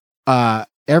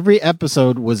every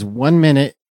episode was 1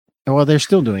 minute. Well, they're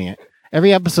still doing it.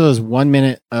 Every episode is 1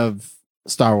 minute of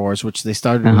Star Wars, which they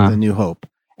started with A New Hope,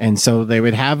 and so they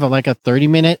would have a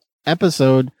 30-minute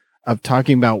episode of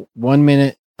talking about 1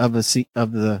 minute of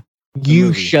the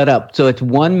movie. Shut up. So it's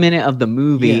 1 minute of the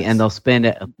movie, and they'll spend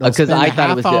it because I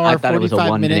thought it was a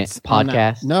 1 minute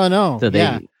podcast. No. So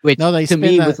they to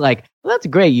me was like, well, that's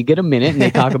great. You get a minute and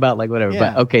they talk about like whatever.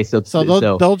 Yeah. But okay, so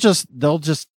they'll just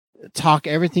talk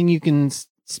everything you can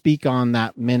speak on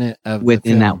that minute of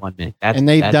within that 1 minute. And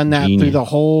they've done that through the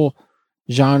whole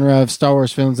genre of Star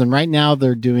Wars films. And right now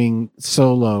they're doing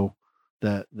Solo.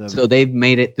 So they've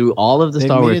made it through all of the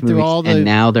Star Wars movies, and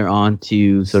now they're on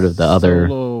to sort of the other.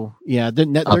 Yeah,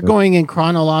 they're going in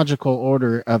chronological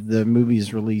order of the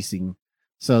movies releasing.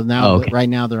 So now, right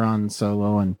now, they're on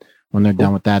Solo, and when they're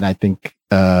done with that, I think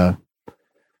they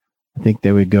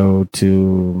would go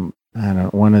to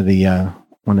one of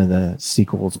the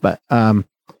sequels, but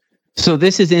So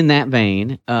this is in that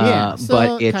vein, but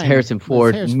it's Harrison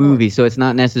Ford's movie, so it's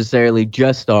not necessarily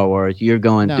just Star Wars. You're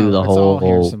going through the whole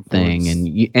thing,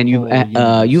 and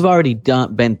you've already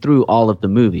been through all of the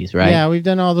movies, right? Yeah, we've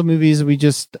done all the movies. We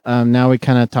just now we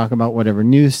kind of talk about whatever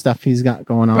new stuff he's got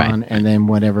going on, and then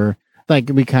whatever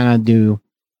we kind of do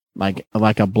like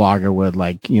a blogger would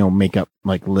make up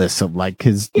lists of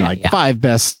his 5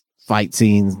 best fight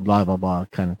scenes, blah blah blah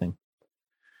kind of thing.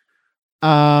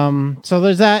 So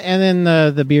there's that, and then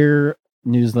the beer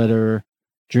newsletter,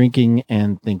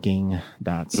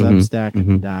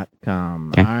 drinkingandthinking.substack.com.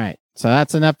 Okay. All right. So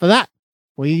that's enough for that.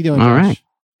 What are you doing, All Josh? right.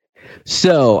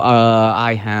 So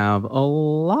I have a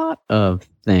lot of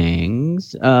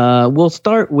things. We'll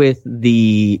start with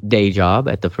the day job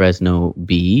at the Fresno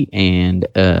Bee and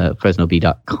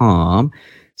FresnoBee.com.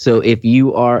 So if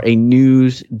you are a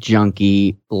news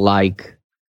junkie like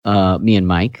me and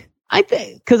Mike, I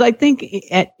think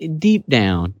at deep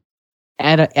down,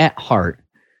 at heart,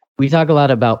 we talk a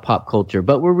lot about pop culture,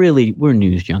 but we're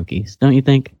news junkies, don't you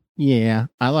think? Yeah,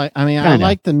 I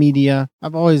like the media.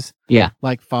 I've always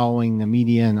liked following the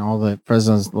media and all the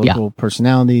Fresno's local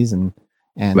personalities and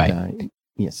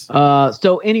yes.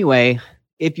 So anyway,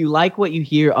 if you like what you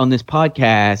hear on this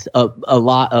podcast, a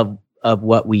lot of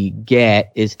what we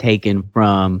get is taken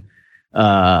from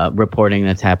reporting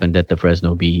that's happened at the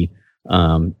Fresno Bee.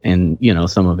 And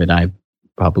some of it I've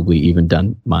probably even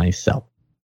done myself.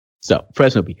 So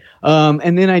Fresno Bee.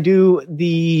 And then I do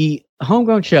the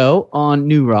Homegrown Show on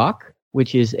New Rock,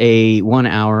 which is a 1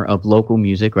 hour of local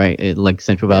music, right? Like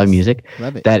Central Valley music.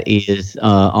 Love it. That is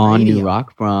on New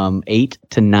Rock from 8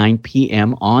 to 9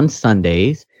 p.m. on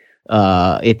Sundays.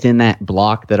 It's in that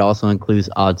block that also includes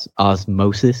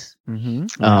Osmosis,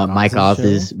 Mike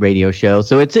Oz's radio show.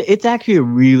 So it's actually a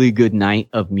really good night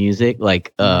of music,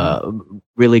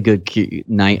 really good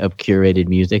night of curated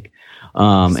music.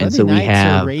 And so we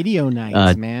have radio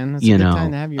nights, man. That's a good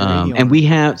time to have your radio and we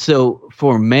have, so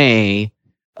for May,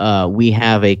 we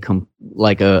have a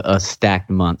stacked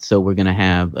month. So we're going to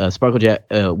have Sparklejet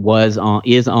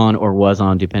is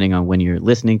on, depending on when you're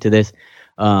listening to this.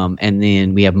 And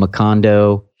then we have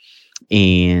Macondo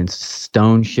and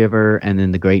Stone Shiver, and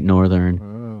then the Great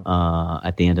Northern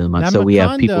at the end of the month. So we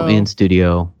have people in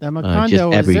studio. That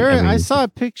Macondo, I saw a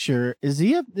picture.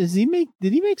 Did he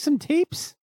make some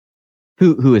tapes?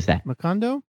 Who is that?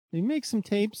 Macondo? Did he make some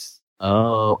tapes? I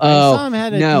saw him he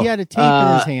had a tape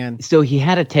in his hand. So he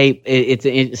had a tape.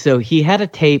 So he had a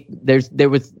tape. There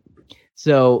was.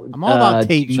 So I'm all about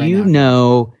tapes.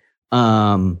 Now.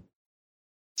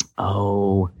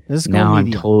 This is now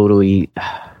I'm totally.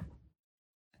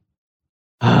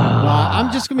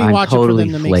 I'm just gonna be watching totally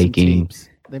for them to flaking. Make some tapes.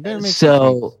 They better make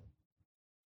so.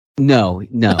 No.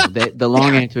 The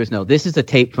long answer is no. This is a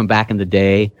tape from back in the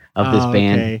day of this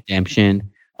band Redemption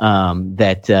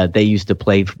that they used to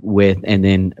play with, and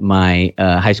then my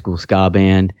high school ska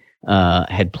band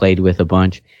had played with a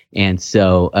bunch, and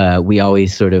so we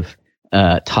always sort of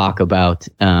talk about.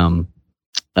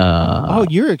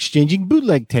 You're exchanging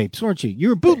bootleg tapes, weren't you? You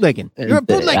were bootlegging.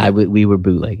 We were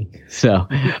bootlegging. So,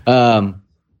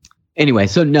 anyway,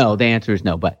 so no, the answer is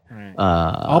no. But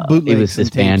I'll bootleg it was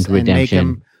this band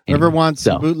Redemption. Whoever wants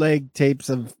bootleg tapes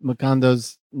of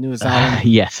Macondo's newest album?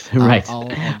 Yes, right.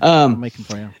 I'll make them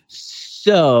for you.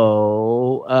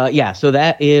 So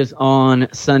that is on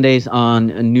Sundays on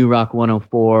New Rock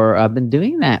 104. I've been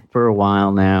doing that for a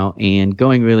while now and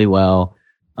going really well.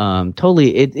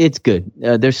 Totally, it's good.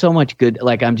 There's so much good.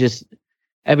 Like I'm just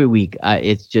every week.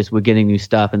 It's just we're getting new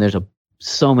stuff, and there's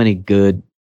so many good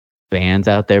bands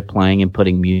out there playing and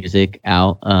putting music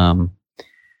out.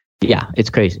 It's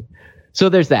crazy. So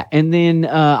there's that. And then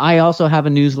I also have a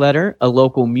newsletter, a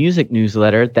local music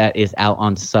newsletter that is out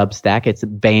on Substack. It's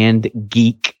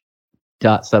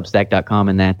bandgeek.substack.com,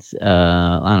 and that's,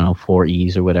 4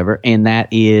 E's or whatever. And that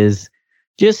is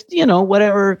just,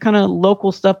 whatever kind of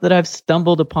local stuff that I've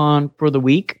stumbled upon for the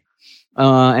week.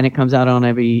 And it comes out on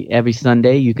every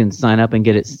Sunday. You can sign up and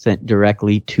get it sent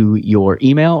directly to your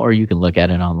email, or you can look at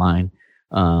it online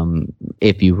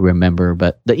if you remember.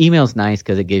 But the email's nice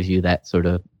because it gives you that sort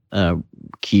of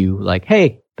cue, like,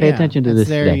 hey, pay attention to this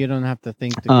there today. You don't have to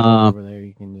think to go over there.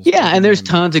 You can just and there's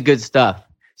tons of good stuff.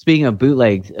 Speaking of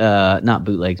bootlegs, not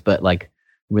bootlegs, but like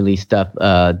release stuff.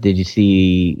 Did you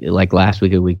see like last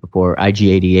week or the week before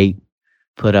IG88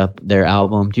 put up their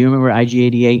album? Do you remember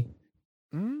IG88?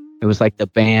 It was like the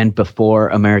band before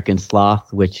American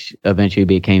Sloth, which eventually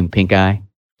became Pink Eye.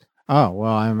 Oh,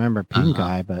 well, I remember Pink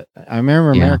Eye, but I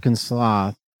remember American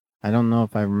Sloth. I don't know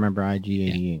if I remember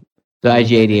IG88. The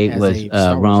IG88 was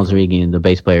Ronald Reagan, the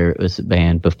bass player, was a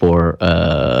band before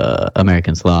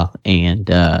American Sloth, and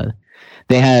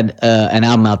they had an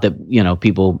album out that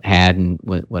people had and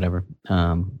whatever.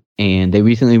 And they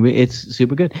recently, it's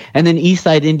super good. And then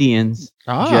Eastside Indians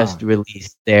just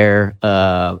released their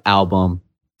album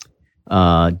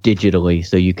digitally,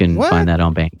 so you can find that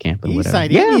on Bandcamp or whatever.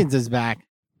 Eastside Indians is back.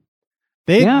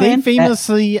 They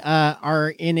famously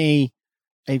are in a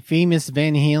famous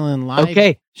Van Halen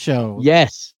live show.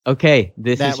 Yes. Okay.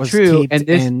 This is true.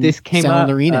 And this came up.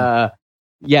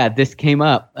 This came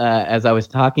up as I was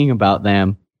talking about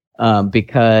them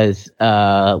because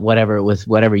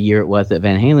whatever year it was that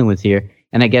Van Halen was here,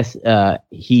 and I guess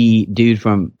dude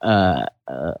from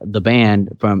the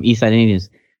band from Eastside Indians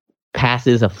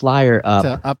passes a flyer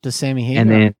up to Sammy Hagar.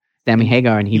 And then Sammy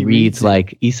Hagar, and he reads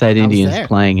like Eastside Indians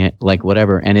playing it, like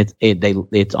whatever, and it's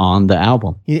on the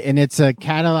album. And it's a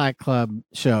Cadillac Club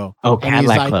show. Oh,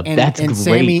 Cadillac Club, that's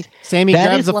great. Sammy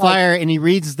grabs the flyer and he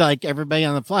reads like everybody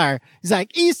on the flyer. He's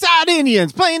like, Eastside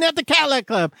Indians playing at the Cadillac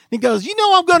Club. And he goes,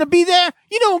 I'm going to be there.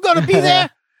 I'm going to be there.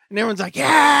 And everyone's like,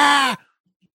 yeah.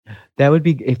 That would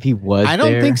be if he was. I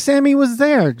don't think Sammy was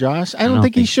there, Josh. I don't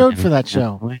think he showed for that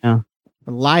show. Well,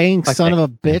 lying son of a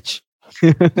bitch.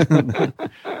 No,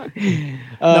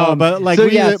 but like my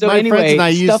friends and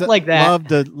I stuff like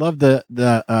that. love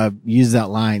to use that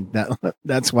line.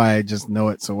 That's why I just know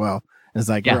it so well. It's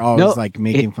like we're always like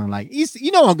making fun, like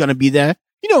I'm gonna be there.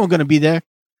 I'm gonna be there.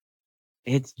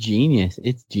 It's genius.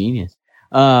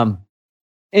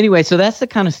 Anyway, so that's the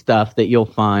kind of stuff that you'll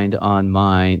find on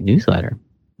my newsletter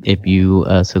if you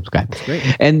subscribe. That's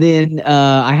great. And then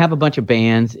I have a bunch of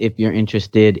bands if you're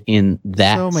interested in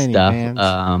that so many stuff.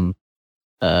 Bands.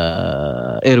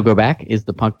 It'll Go Back is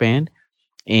the punk band,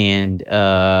 and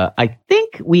I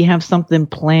think we have something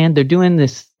planned. They're doing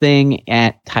this thing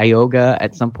at Tioga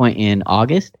at some point in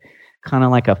August, kind of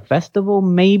like a festival,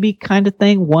 maybe kind of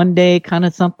thing, one day kind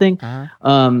of something.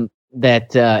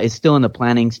 That is still in the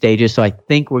planning stages. So I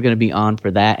think we're going to be on for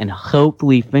that, and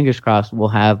hopefully, fingers crossed, we'll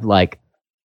have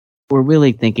we're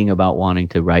really thinking about wanting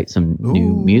to write some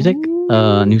new music.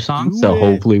 New songs, so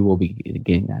hopefully we'll be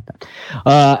getting that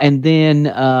done. And then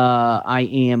I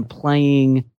am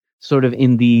playing sort of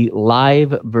in the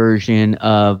live version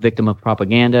of Victim of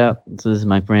Propaganda. So this is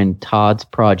my friend Todd's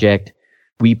project.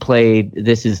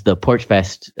 This is the Porch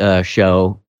Fest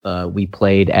show. We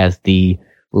played as the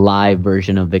live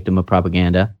version of Victim of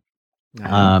Propaganda.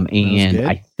 And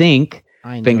I think,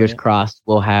 fingers crossed,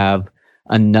 we'll have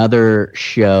another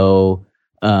show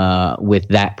with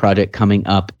that project coming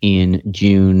up in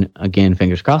June. Again,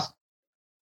 fingers crossed.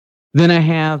 Then I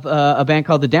have a band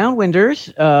called the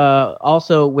Downwinders,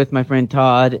 also with my friend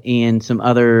Todd and some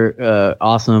other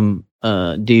awesome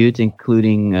dudes,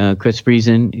 including Chris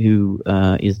Friesen, who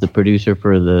is the producer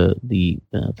for the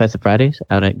Festive Fridays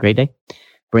out at Great Day,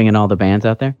 bringing all the bands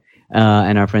out there,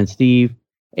 and our friend Steve.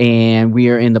 And we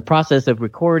are in the process of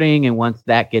recording, and once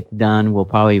that gets done, we'll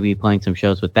probably be playing some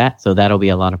shows with that, so that'll be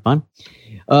a lot of fun.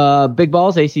 Big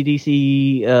Balls,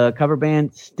 AC/DC cover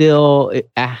band, still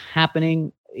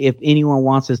happening. If anyone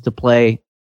wants us to play,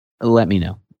 let me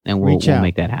know, and we'll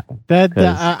make that happen.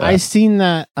 I seen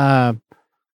that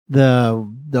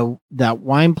that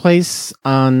wine place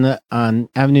on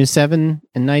Avenue 7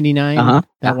 and 99.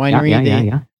 That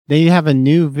winery. They have a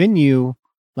new venue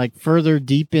like further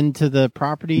deep into the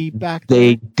property back there?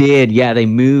 They did, yeah. They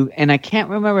moved, and I can't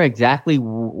remember exactly.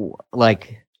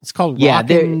 It's called Yeah,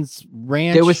 Rockin's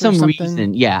Ranch. There was some or something?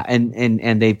 reason, yeah,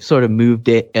 and they've sort of moved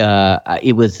it.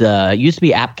 It was used to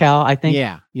be AppCal, I think.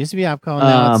 Yeah, used to be Apco.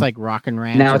 Now it's like Rockin'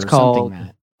 Ranch. now it's or called-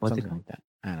 something what's it something called? like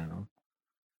that. I don't know.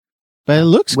 But it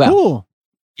looks Well, cool.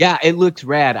 Yeah, it looks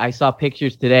rad. I saw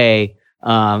pictures today,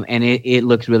 and it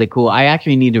looks really cool. I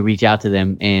actually need to reach out to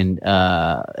them and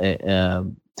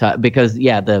because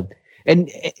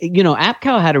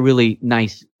AppCal had a really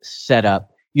nice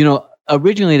setup.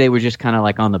 Originally they were just kind of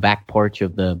like on the back porch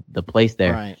of the place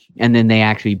there, Right. and then they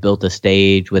actually built a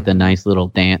stage with a nice little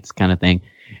dance kind of thing.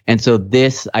 And so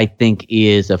this, I think,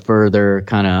 is a further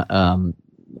kind of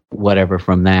whatever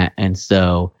from that. And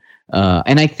so,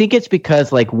 and I think it's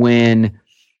because like when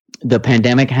the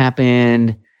pandemic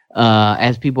happened,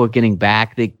 as people were getting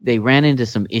back, they ran into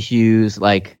some issues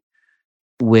like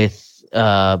with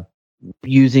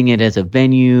using it as a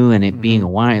venue and it being a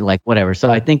wine, like whatever. So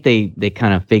I think they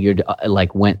kind of figured,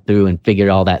 went through and figured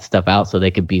all that stuff out so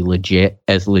they could be legit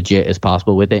as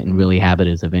possible with it and really have it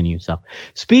as a venue. So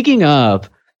speaking of,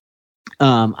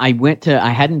 I went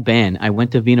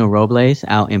to Vino Robles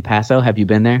out in Paso. Have you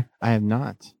been there? I have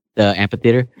not. The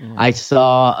amphitheater. Yeah. I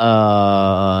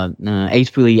saw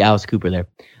Ace Frehley, Alice Cooper there.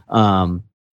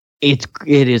 It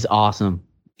is awesome.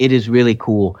 It is really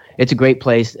cool. It's a great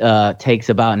place. Takes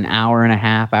about an hour and a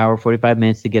half, 45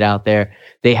 minutes to get out there.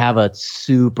 They have a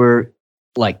super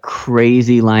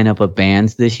crazy lineup of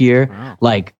bands this year.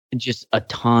 Wow. Just a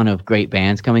ton of great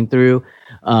bands coming through.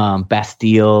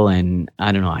 Bastille and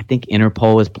I don't know. I think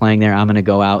Interpol is playing there. I'm going to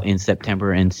go out in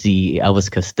September and see Elvis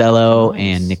Costello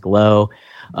and Nick Lowe.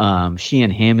 She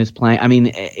and Him is playing. I mean,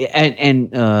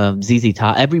 and ZZ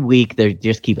Top. Every week they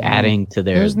just keep adding to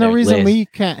their. There's no their reason list. we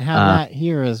can't have that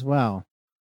here as well.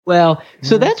 Well,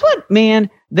 so Yeah.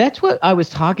 that's what I was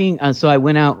talking. So I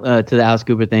went out to the Alice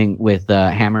Cooper thing with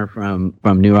Hammer from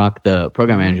New Rock, the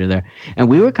program manager there, and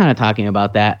we were kind of talking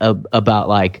about that about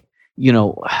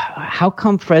how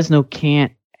come Fresno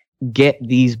can't get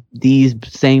these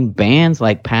same bands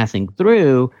passing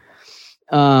through.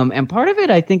 And part of it,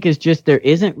 I think, is just there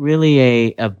isn't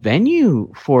really a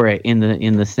venue for it in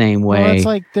the same way. Well, it's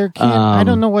like there can't. I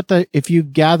don't know if you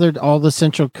gathered all the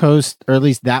Central Coast, or at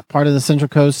least that part of the Central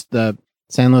Coast, the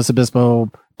San Luis Obispo,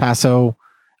 Paso,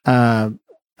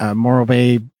 Morro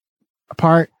Bay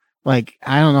part. I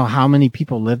don't know how many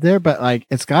people live there, but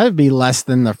it's got to be less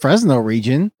than the Fresno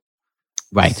region.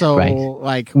 Right. So, right.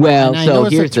 and I know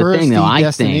it's here's a the thing, though. touristy I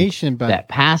destination, think but that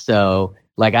Paso.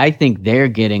 I think they're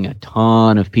getting a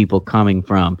ton of people coming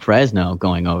from Fresno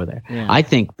going over there. Yeah. I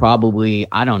think probably,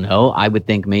 I don't know, I would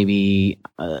think maybe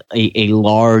a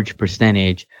large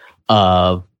percentage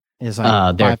of it's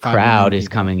their crowd is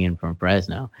coming in from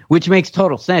Fresno, which makes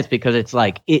total sense because it's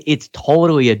it's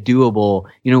totally a doable.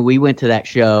 We went to that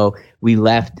show. We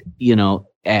left,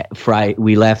 at Friday.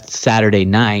 We left Saturday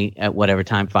night at whatever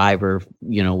time, 5 or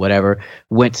whatever.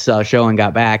 Went to a show and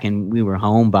got back, and we were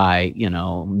home by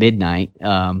midnight.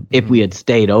 If we had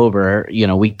stayed over,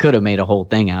 we could have made a whole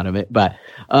thing out of it. But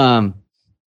I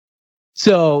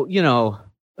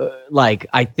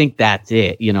think that's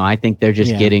it. I think they're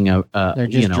just getting they're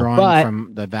just drawing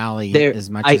from the valley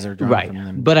as much as they're drawing from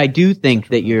them. But I do think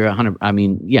that you're 100. I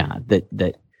mean, yeah, that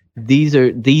these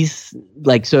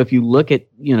so if you look at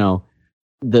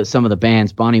some of the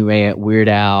bands, Bonnie Raitt, Weird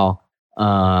Al,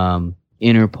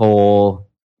 Interpol,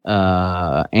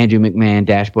 Andrew McMahon,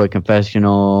 Dashboard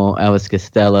Confessional, Elvis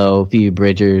Costello, Phoebe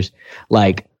Bridgers,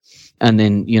 and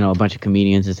then a bunch of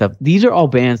comedians and stuff. These are all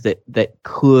bands that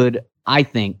could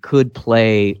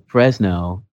play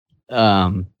Fresno.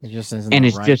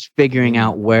 Just figuring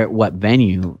out what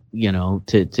venue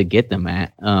to get them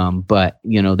at. But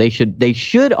they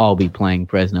should all be playing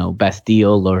Fresno,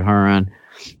 Bastille, Lord Huron.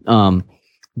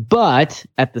 But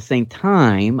at the same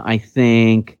time, I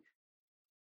think,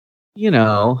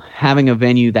 having a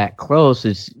venue that close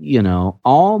is,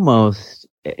 almost,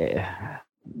 it's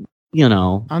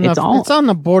on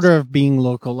the border of being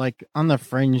local, on the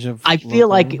fringe of. I feel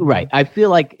local. I feel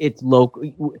like it's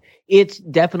local. It's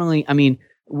definitely, I mean,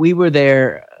 we were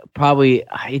there probably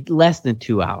less than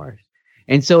 2 hours.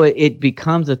 And so it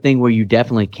becomes a thing where you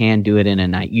definitely can do it in a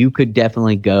night. You could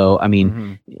definitely go. I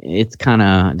mean, it's kind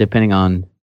of depending on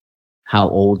how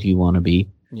old you want to be.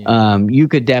 Yeah. You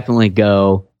could definitely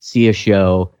go see a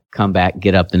show, come back,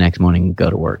 get up the next morning, and go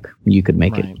to work. You could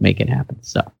make it happen.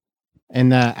 So,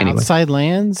 And Outside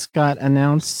Lands got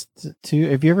announced too.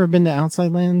 Have you ever been to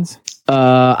Outside Lands?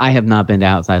 I have not been to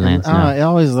Outside Lands. No. It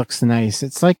always looks nice.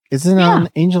 It's like, is it on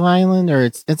Angel Island or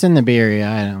it's in the Bay Area?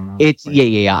 I don't know. It's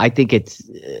yeah. I think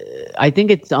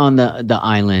it's on the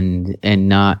island and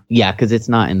not because it's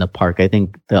not in the park. I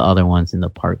think the other one's in the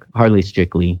park. Hardly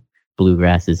Strictly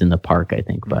Bluegrass is in the park, I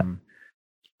think. But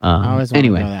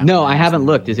anyway, no, I haven't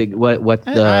looked. Is it what's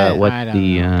the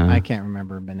I can't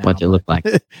remember. But what's it look like?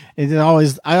 It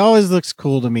always looks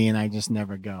cool to me, and I just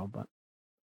never go. But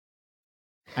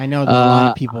I know that a lot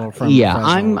of people from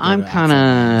I'm kind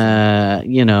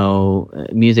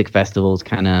of music festivals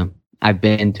kind of. I've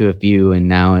been to a few, and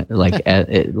now like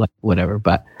whatever.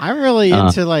 But I'm really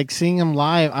into like seeing them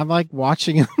live. I like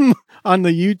watching them on the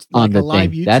YouTube on the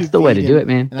live YouTube. That's the way to do it,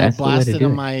 man. And that's I blast it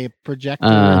on my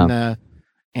projector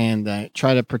and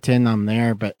try to pretend I'm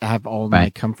there, but I have all my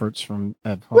comforts from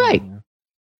at home. Right.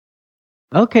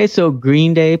 Okay, so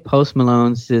Green Day, Post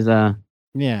Malone's is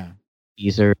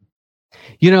teaser.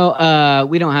 We don't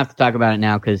have to talk about it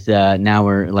now because now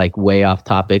we're like way off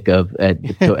topic at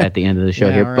the end of the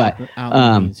show here. But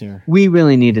we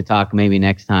really need to talk maybe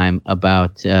next time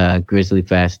about Grizzly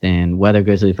Fest and whether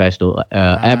Grizzly Fest will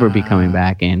ever be coming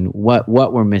back and what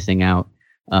we're missing out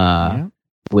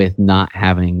with not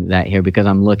having that here. Because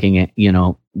I'm looking at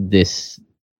this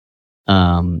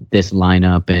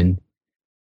lineup and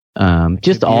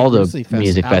just all the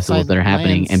music festivals that are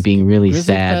happening and being really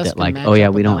sad that like,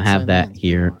 we don't have that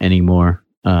here anymore.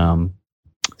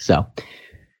 So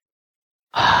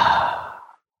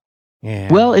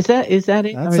well, is that it?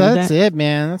 That's it,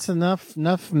 man. That's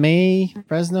enough May,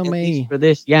 Fresno May for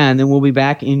this. Yeah. And then we'll be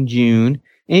back in June.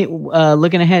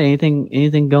 Looking ahead,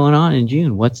 anything going on in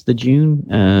June? What's the June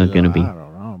going to be? I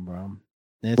don't know, bro.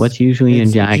 What's usually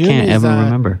in June? I can't ever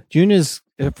remember. June is,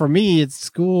 for me, it's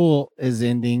school is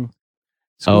ending.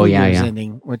 School year is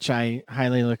ending, which I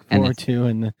highly look forward to.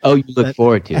 And you look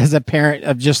forward to as a parent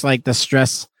of just like the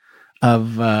stress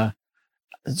of the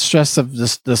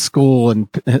school and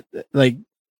like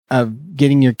of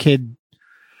getting your kid,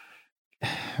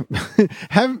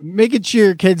 making sure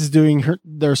your kid's doing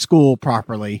their school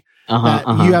properly.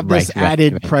 You have this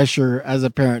added pressure as a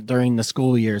parent during the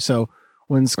school year. So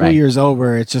when school year's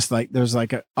over, it's just like there's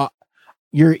like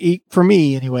for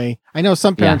me anyway. I know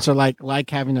some parents are like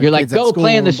having their kids go at school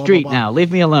play in the street now.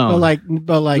 Leave me alone.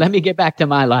 But like, let me get back to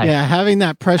my life. Yeah, having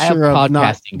that pressure of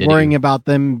not worrying about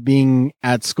them being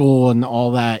at school and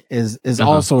all that is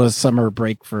also a summer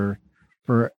break for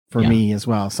me as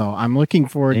well. So I'm looking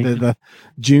forward to the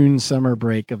June summer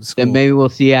break of school. Then maybe we'll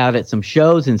see you out at some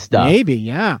shows and stuff. Maybe,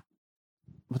 yeah,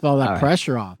 with all that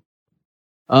pressure off.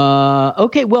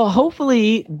 Okay, well,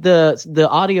 hopefully the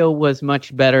audio was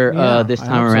much better this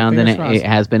time around than it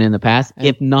has been in the past.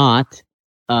 If not,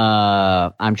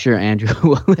 I'm sure Andrew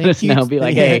will let us know. Be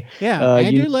like, hey,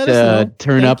 Andrew, let us know.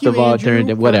 Turn up the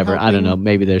volume, whatever. I don't know.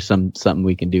 Maybe there's something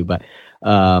we can do, but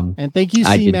and thank you,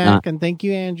 C-Mac, and thank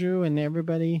you, Andrew, and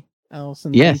everybody else,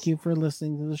 and thank you for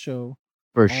listening to the show.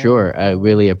 For sure, I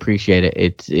really appreciate it.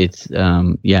 It's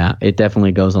it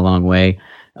definitely goes a long way.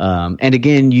 And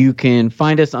again, you can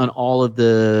find us on all of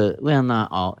not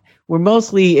all. We're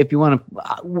mostly, if you want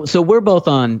to, so we're both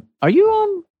on, are you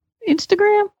on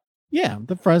Instagram? Yeah,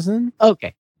 the Fresno.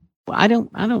 Okay. Well, I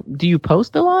don't, do you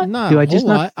post a lot? No, do I just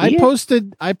not? I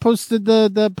posted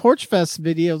the Porch Fest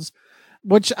videos,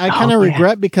 which I kind of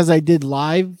regret because I did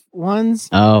live ones.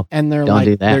 Oh, and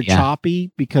they're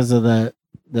choppy because of the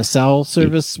cell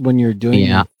service when you're doing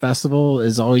a festival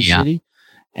is always shitty.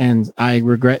 And I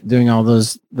regret doing all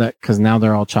those because now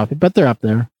they're all choppy, but they're up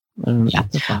there.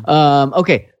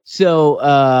 Okay.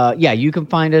 So, you can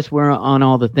find us. We're on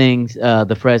all the things,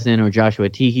 the Fresno or Joshua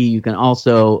Teehee. You can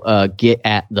also get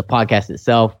at the podcast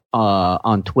itself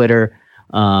on Twitter.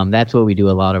 That's where we do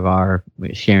a lot of our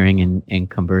sharing and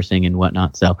conversing and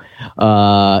whatnot. So,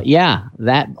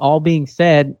 that all being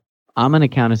said, I'm going to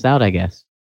count us out, I guess.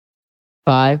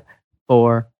 5,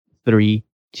 4, 3,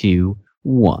 2,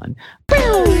 1.